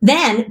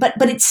 Then,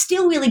 but it's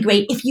still really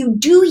great if you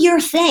do your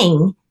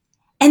thing,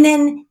 and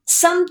then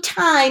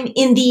sometime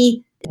in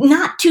the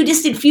not too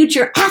distant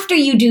future, after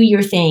you do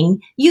your thing,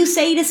 you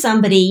say to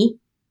somebody,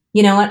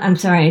 you know what, I'm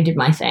sorry, I did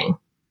my thing.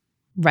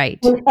 Right.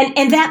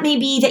 And that may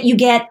be that you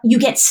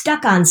get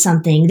stuck on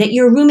something, that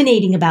you're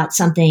ruminating about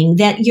something,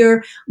 that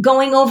you're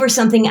going over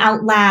something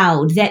out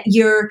loud, that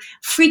you're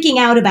freaking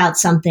out about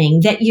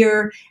something, that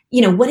you're,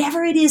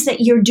 whatever it is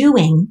that you're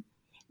doing,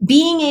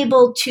 being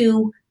able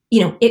to,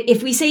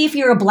 if we say if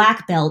you're a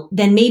black belt,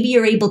 then maybe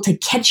you're able to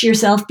catch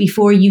yourself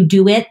before you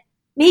do it,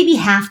 maybe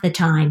half the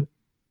time.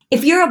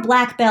 If you're a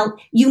black belt,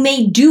 you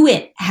may do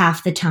it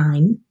half the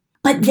time,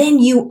 but then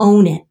you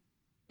own it.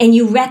 And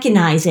you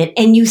recognize it,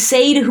 and you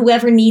say to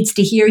whoever needs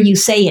to hear you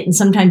say it, and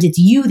sometimes it's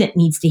you that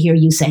needs to hear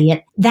you say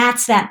it.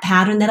 That's that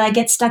pattern that I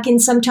get stuck in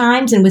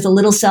sometimes. And with a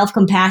little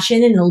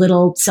self-compassion and a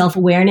little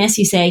self-awareness,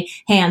 you say,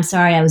 hey, I'm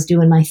sorry, I was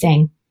doing my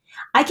thing.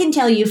 I can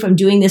tell you from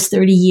doing this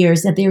 30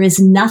 years that there is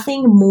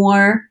nothing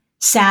more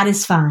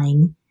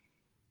satisfying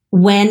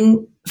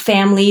when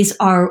families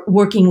are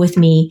working with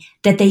me,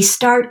 that they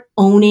start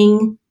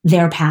owning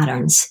their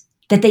patterns,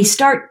 that they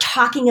start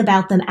talking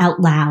about them out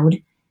loud.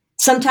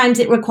 Sometimes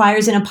it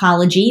requires an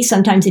apology.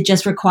 Sometimes it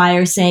just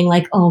requires saying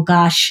like, oh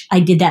gosh, I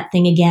did that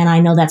thing again.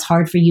 I know that's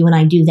hard for you and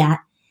I do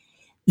that.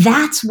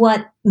 That's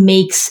what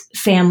makes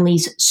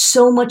families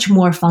so much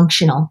more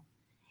functional.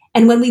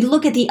 And when we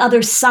look at the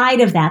other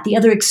side of that, the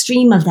other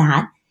extreme of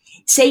that,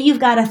 say you've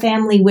got a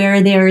family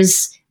where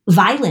there's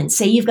violence.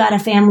 Say you've got a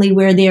family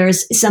where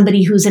there's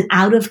somebody who's an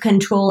out of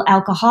control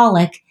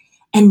alcoholic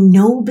and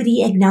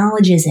nobody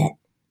acknowledges it.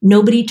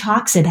 Nobody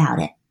talks about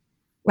it.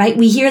 Right?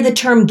 We hear the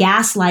term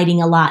gaslighting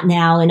a lot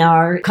now in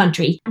our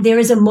country. There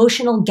is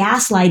emotional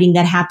gaslighting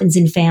that happens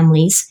in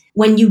families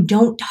when you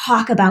don't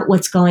talk about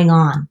what's going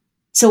on.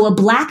 So a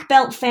black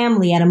belt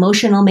family at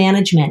emotional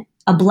management,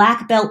 a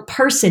black belt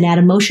person at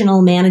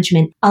emotional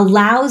management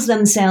allows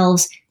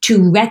themselves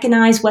to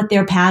recognize what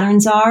their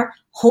patterns are,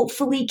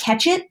 hopefully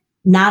catch it,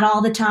 not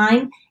all the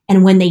time.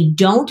 And when they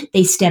don't,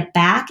 they step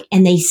back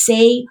and they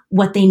say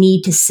what they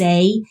need to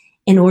say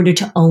in order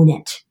to own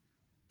it.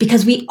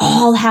 because we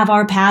all have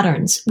our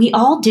patterns. We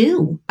all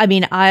do. I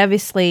mean, I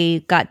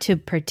obviously got to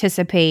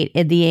participate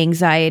in the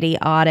anxiety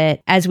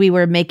audit as we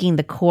were making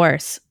the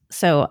course.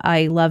 So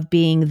I love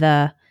being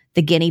the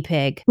guinea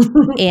pig.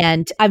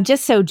 And I'm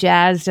just so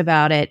jazzed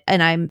about it.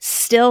 And I'm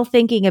still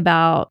thinking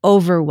about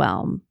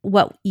overwhelm,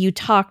 what you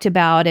talked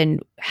about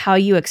and how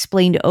you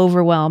explained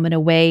overwhelm in a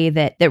way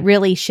that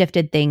really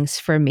shifted things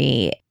for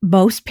me.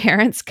 Most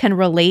parents can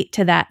relate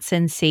to that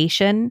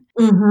sensation.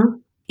 Mm-hmm.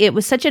 It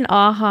was such an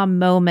aha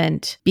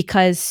moment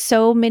because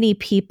so many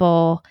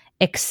people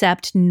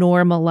accept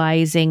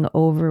normalizing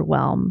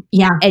overwhelm.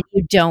 Yeah. And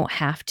you don't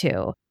have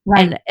to.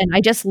 Right. And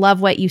I just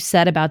love what you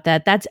said about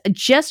that. That's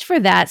just for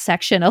that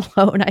section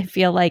alone. I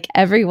feel like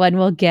everyone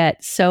will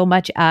get so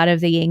much out of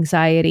the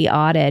anxiety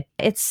audit.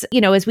 It's,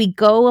 as we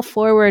go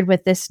forward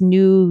with this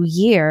new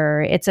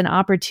year, it's an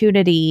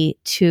opportunity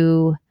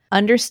to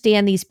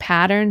understand these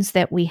patterns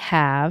that we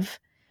have,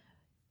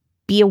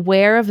 be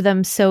aware of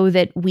them so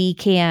that we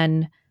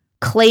can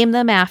claim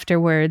them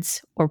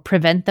afterwards or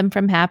prevent them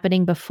from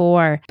happening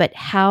before, but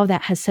how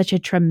that has such a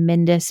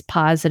tremendous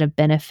positive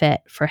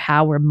benefit for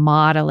how we're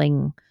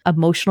modeling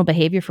emotional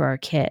behavior for our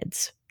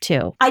kids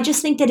too. I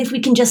just think that if we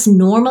can just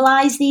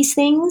normalize these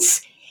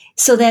things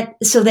so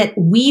that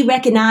we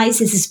recognize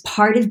this is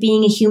part of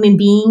being a human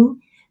being,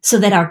 so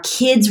that our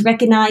kids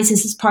recognize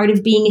this is part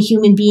of being a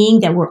human being,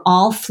 that we're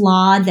all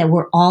flawed, that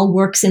we're all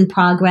works in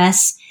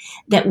progress,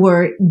 that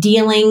we're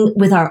dealing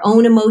with our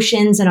own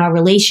emotions and our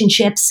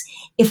relationships.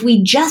 If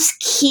we just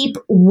keep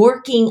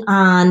working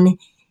on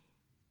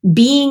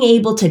being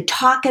able to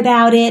talk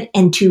about it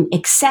and to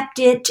accept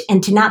it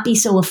and to not be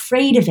so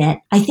afraid of it,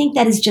 I think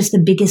that is just the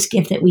biggest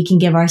gift that we can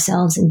give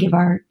ourselves and give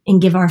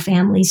our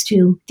families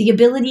too. The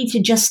ability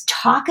to just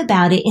talk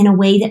about it in a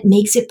way that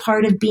makes it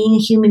part of being a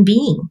human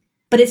being.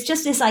 But it's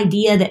just this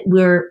idea that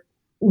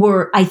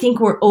I think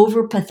we're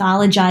over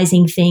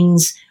pathologizing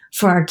things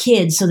for our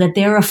kids so that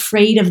they're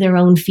afraid of their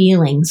own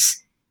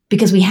feelings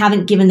because we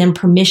haven't given them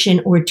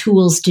permission or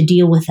tools to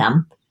deal with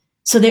them.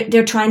 So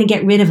they're trying to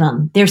get rid of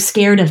them. They're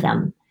scared of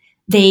them.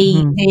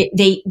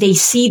 They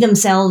see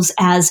themselves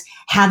as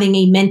having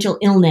a mental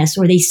illness,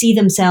 or they see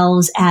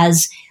themselves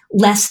as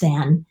less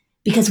than,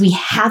 because we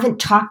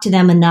haven't talked to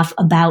them enough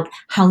about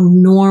how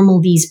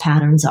normal these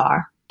patterns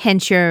are.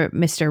 Hence your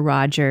Mr.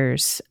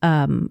 Rogers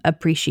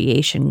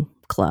Appreciation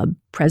Club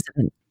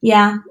president.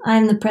 Yeah,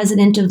 I'm the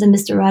president of the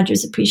Mr.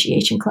 Rogers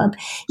Appreciation Club.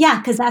 Yeah,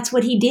 because that's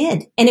what he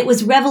did. And it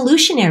was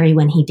revolutionary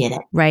when he did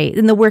it. Right.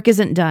 And the work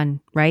isn't done,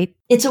 right?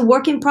 It's a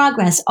work in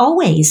progress,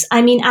 always.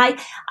 I mean, I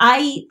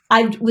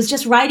was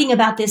just writing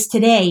about this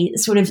today,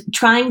 sort of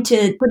trying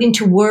to put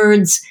into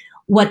words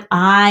what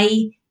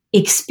I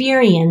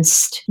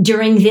experienced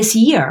during this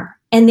year.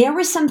 And there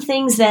were some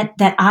things that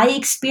I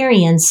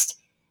experienced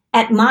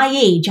at my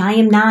age. I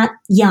am not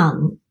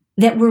young.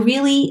 That were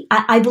really,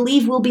 I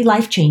believe, will be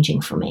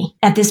life-changing for me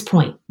at this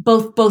point,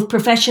 both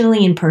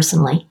professionally and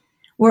personally.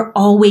 We're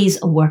always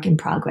a work in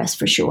progress,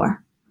 for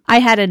sure. I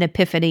had an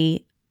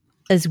epiphany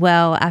as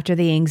well after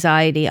the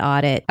anxiety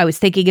audit. I was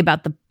thinking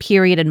about the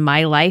period in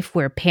my life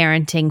where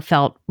parenting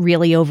felt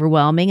really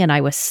overwhelming, and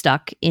I was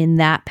stuck in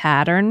that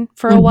pattern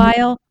for a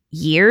while,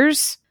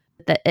 years.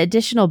 The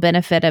additional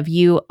benefit of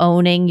you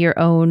owning your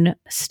own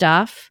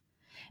stuff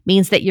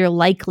means that you're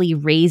likely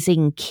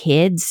raising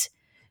kids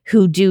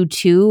who do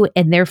too,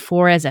 and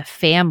therefore as a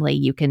family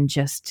you can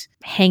just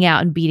hang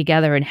out and be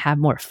together and have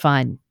more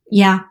fun.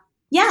 Yeah.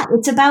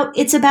 It's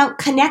about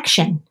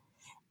connection,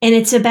 and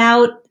it's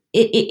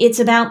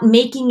about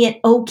making it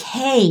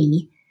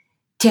okay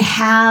to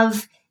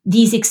have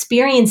these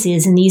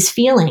experiences and these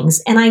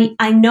feelings. And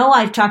I know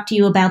I've talked to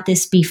you about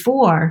this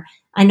before.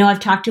 I know I've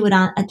talked to you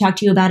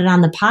about it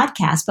on the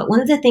podcast, but one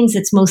of the things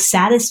that's most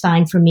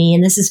satisfying for me,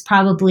 and this is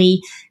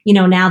probably,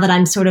 now that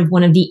I'm sort of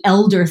one of the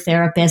elder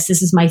therapists,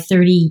 this is my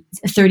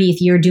 30th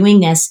year doing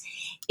this,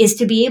 is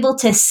to be able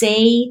to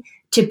say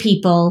to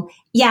people,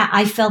 yeah,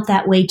 I felt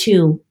that way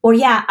too. Or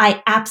yeah,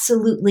 I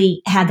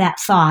absolutely had that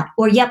thought.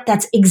 Or yep,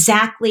 that's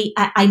exactly,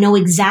 I know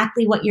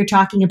exactly what you're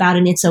talking about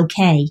and it's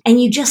okay. And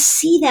you just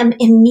see them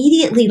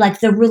immediately,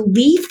 like the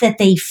relief that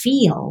they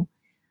feel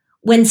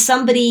when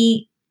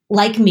somebody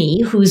like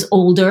me, who's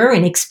older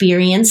and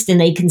experienced and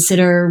they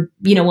consider,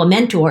 a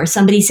mentor,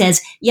 somebody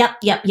says,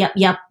 yep,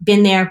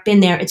 been there,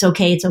 it's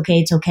okay.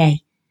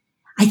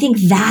 I think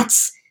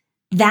that's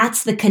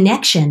the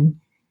connection.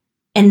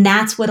 And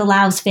that's what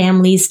allows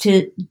families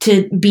to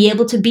be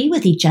able to be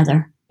with each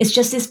other. It's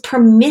just this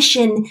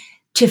permission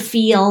to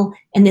feel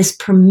and this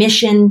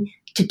permission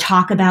to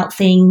talk about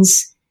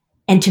things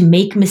and to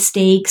make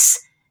mistakes.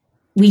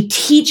 We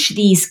teach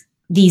these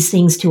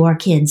things to our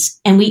kids,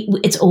 and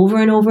it's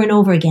over and over and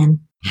over again.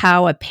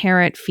 How a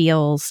parent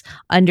feels,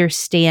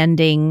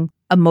 understanding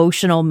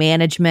emotional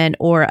management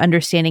or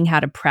understanding how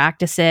to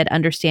practice it,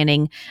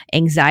 understanding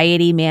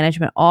anxiety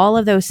management, all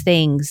of those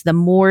things, the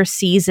more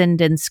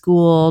seasoned and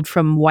schooled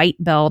from white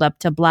belt up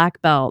to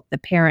black belt the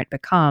parent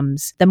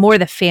becomes, the more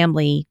the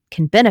family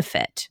can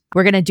benefit.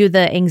 We're going to do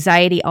the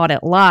anxiety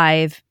audit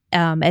live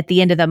at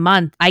the end of the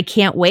month. I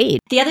can't wait.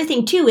 The other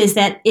thing too is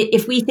that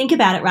if we think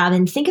about it,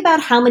 Robin, think about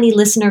how many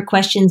listener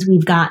questions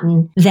we've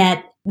gotten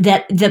that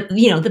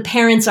the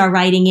parents are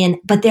writing in,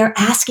 but they're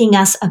asking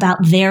us about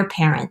their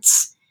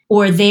parents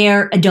or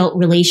their adult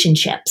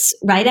relationships,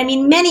 right? I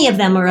mean, many of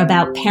them are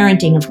about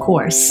parenting, of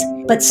course,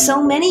 but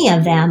so many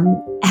of them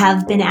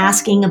have been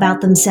asking about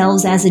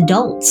themselves as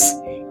adults.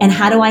 And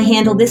how do I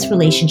handle this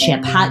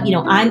relationship? How,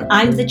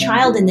 I'm the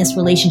child in this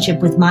relationship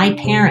with my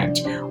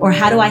parent, or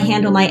how do I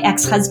handle my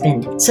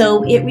ex-husband?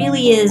 So it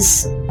really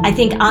is, I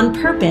think on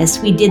purpose,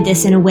 we did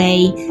this in a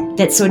way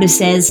that sort of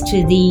says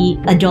to the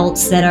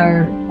adults that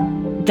are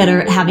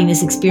having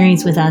this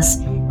experience with us,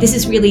 this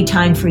is really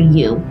time for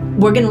you.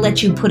 We're going to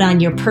let you put on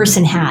your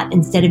person hat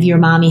instead of your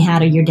mommy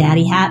hat or your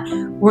daddy hat.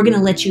 We're going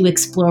to let you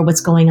explore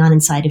what's going on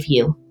inside of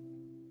you.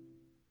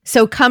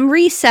 So come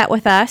reset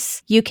with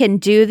us. You can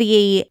do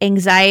the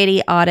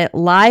anxiety audit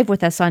live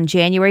with us on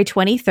January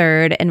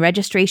 23rd, and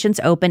registration's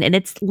open, and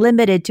it's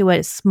limited to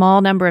a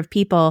small number of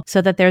people so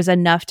that there's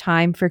enough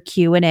time for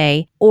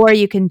Q&A. Or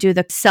you can do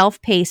the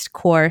self-paced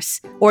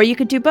course, or you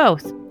could do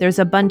both. There's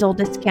a bundle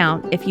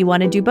discount if you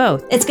want to do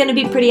both. It's going to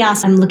be pretty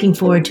awesome. I'm looking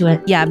forward to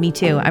it. Yeah, me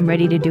too. I'm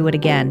ready to do it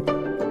again.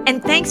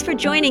 And thanks for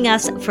joining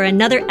us for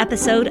another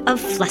episode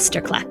of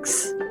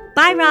Flusterclux.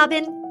 Bye,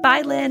 Robin.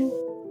 Bye, Lynn.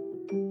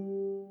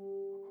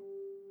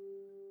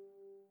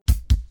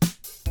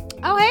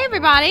 Oh, hey,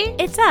 everybody.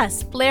 It's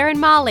us, Blair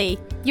and Molly,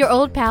 your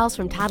old pals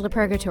from Toddler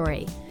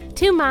Purgatory.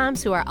 Two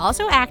moms who are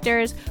also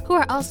actors, who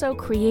are also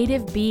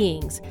creative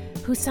beings,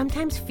 who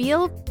sometimes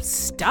feel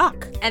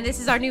stuck. And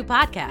this is our new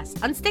podcast,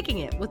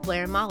 Unsticking It with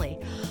Blair and Molly.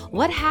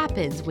 What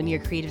happens when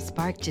your creative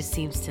spark just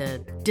seems to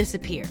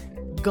disappear?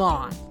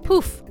 Gone.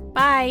 Poof.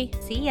 Bye.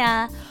 See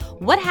ya.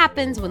 What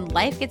happens when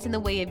life gets in the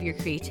way of your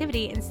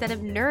creativity instead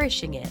of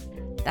nourishing it?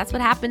 That's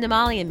what happened to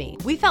Molly and me.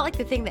 We felt like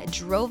the thing that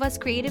drove us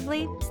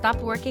creatively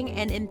stopped working,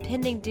 and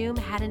impending doom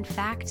had in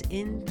fact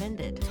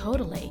impended.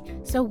 Totally.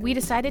 So we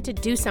decided to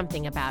do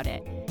something about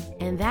it.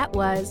 And that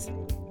was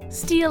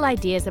steal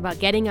ideas about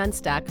getting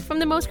unstuck from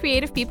the most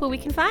creative people we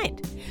can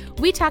find.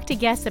 We talked to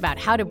guests about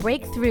how to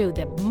break through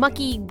the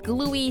mucky,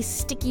 gluey,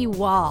 sticky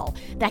wall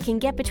that can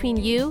get between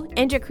you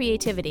and your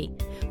creativity.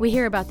 We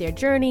hear about their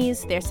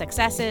journeys, their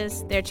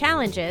successes, their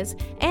challenges,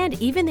 and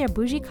even their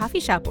bougie coffee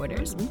shop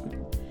orders.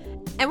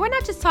 And we're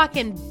not just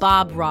talking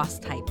Bob Ross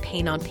type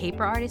paint on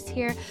paper artists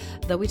here,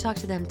 though we talk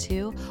to them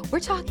too. We're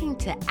talking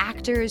to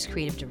actors,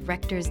 creative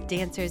directors,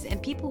 dancers,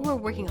 and people who are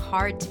working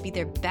hard to be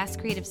their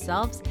best creative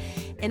selves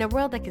in a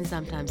world that can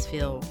sometimes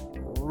feel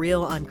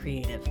real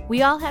uncreative.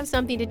 We all have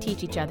something to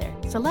teach each other,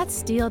 so let's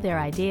steal their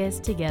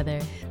ideas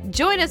together.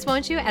 Join us,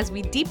 won't you, as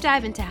we deep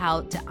dive into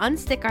how to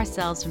unstick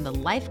ourselves from the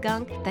life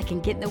gunk that can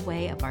get in the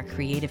way of our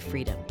creative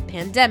freedom.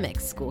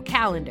 Pandemics, school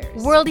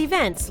calendars, world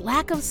events,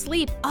 lack of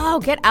sleep. Oh,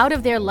 get out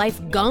of their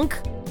life gunk.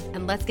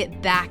 And let's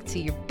get back to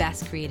your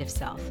best creative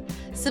self.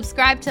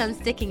 Subscribe to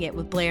Unsticking It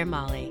with Blair and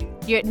Molly.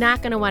 You're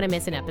not going to want to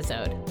miss an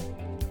episode.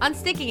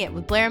 Unsticking It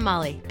with Blair and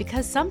Molly,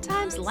 because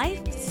sometimes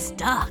life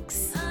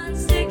sucks.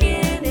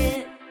 Unsticking it.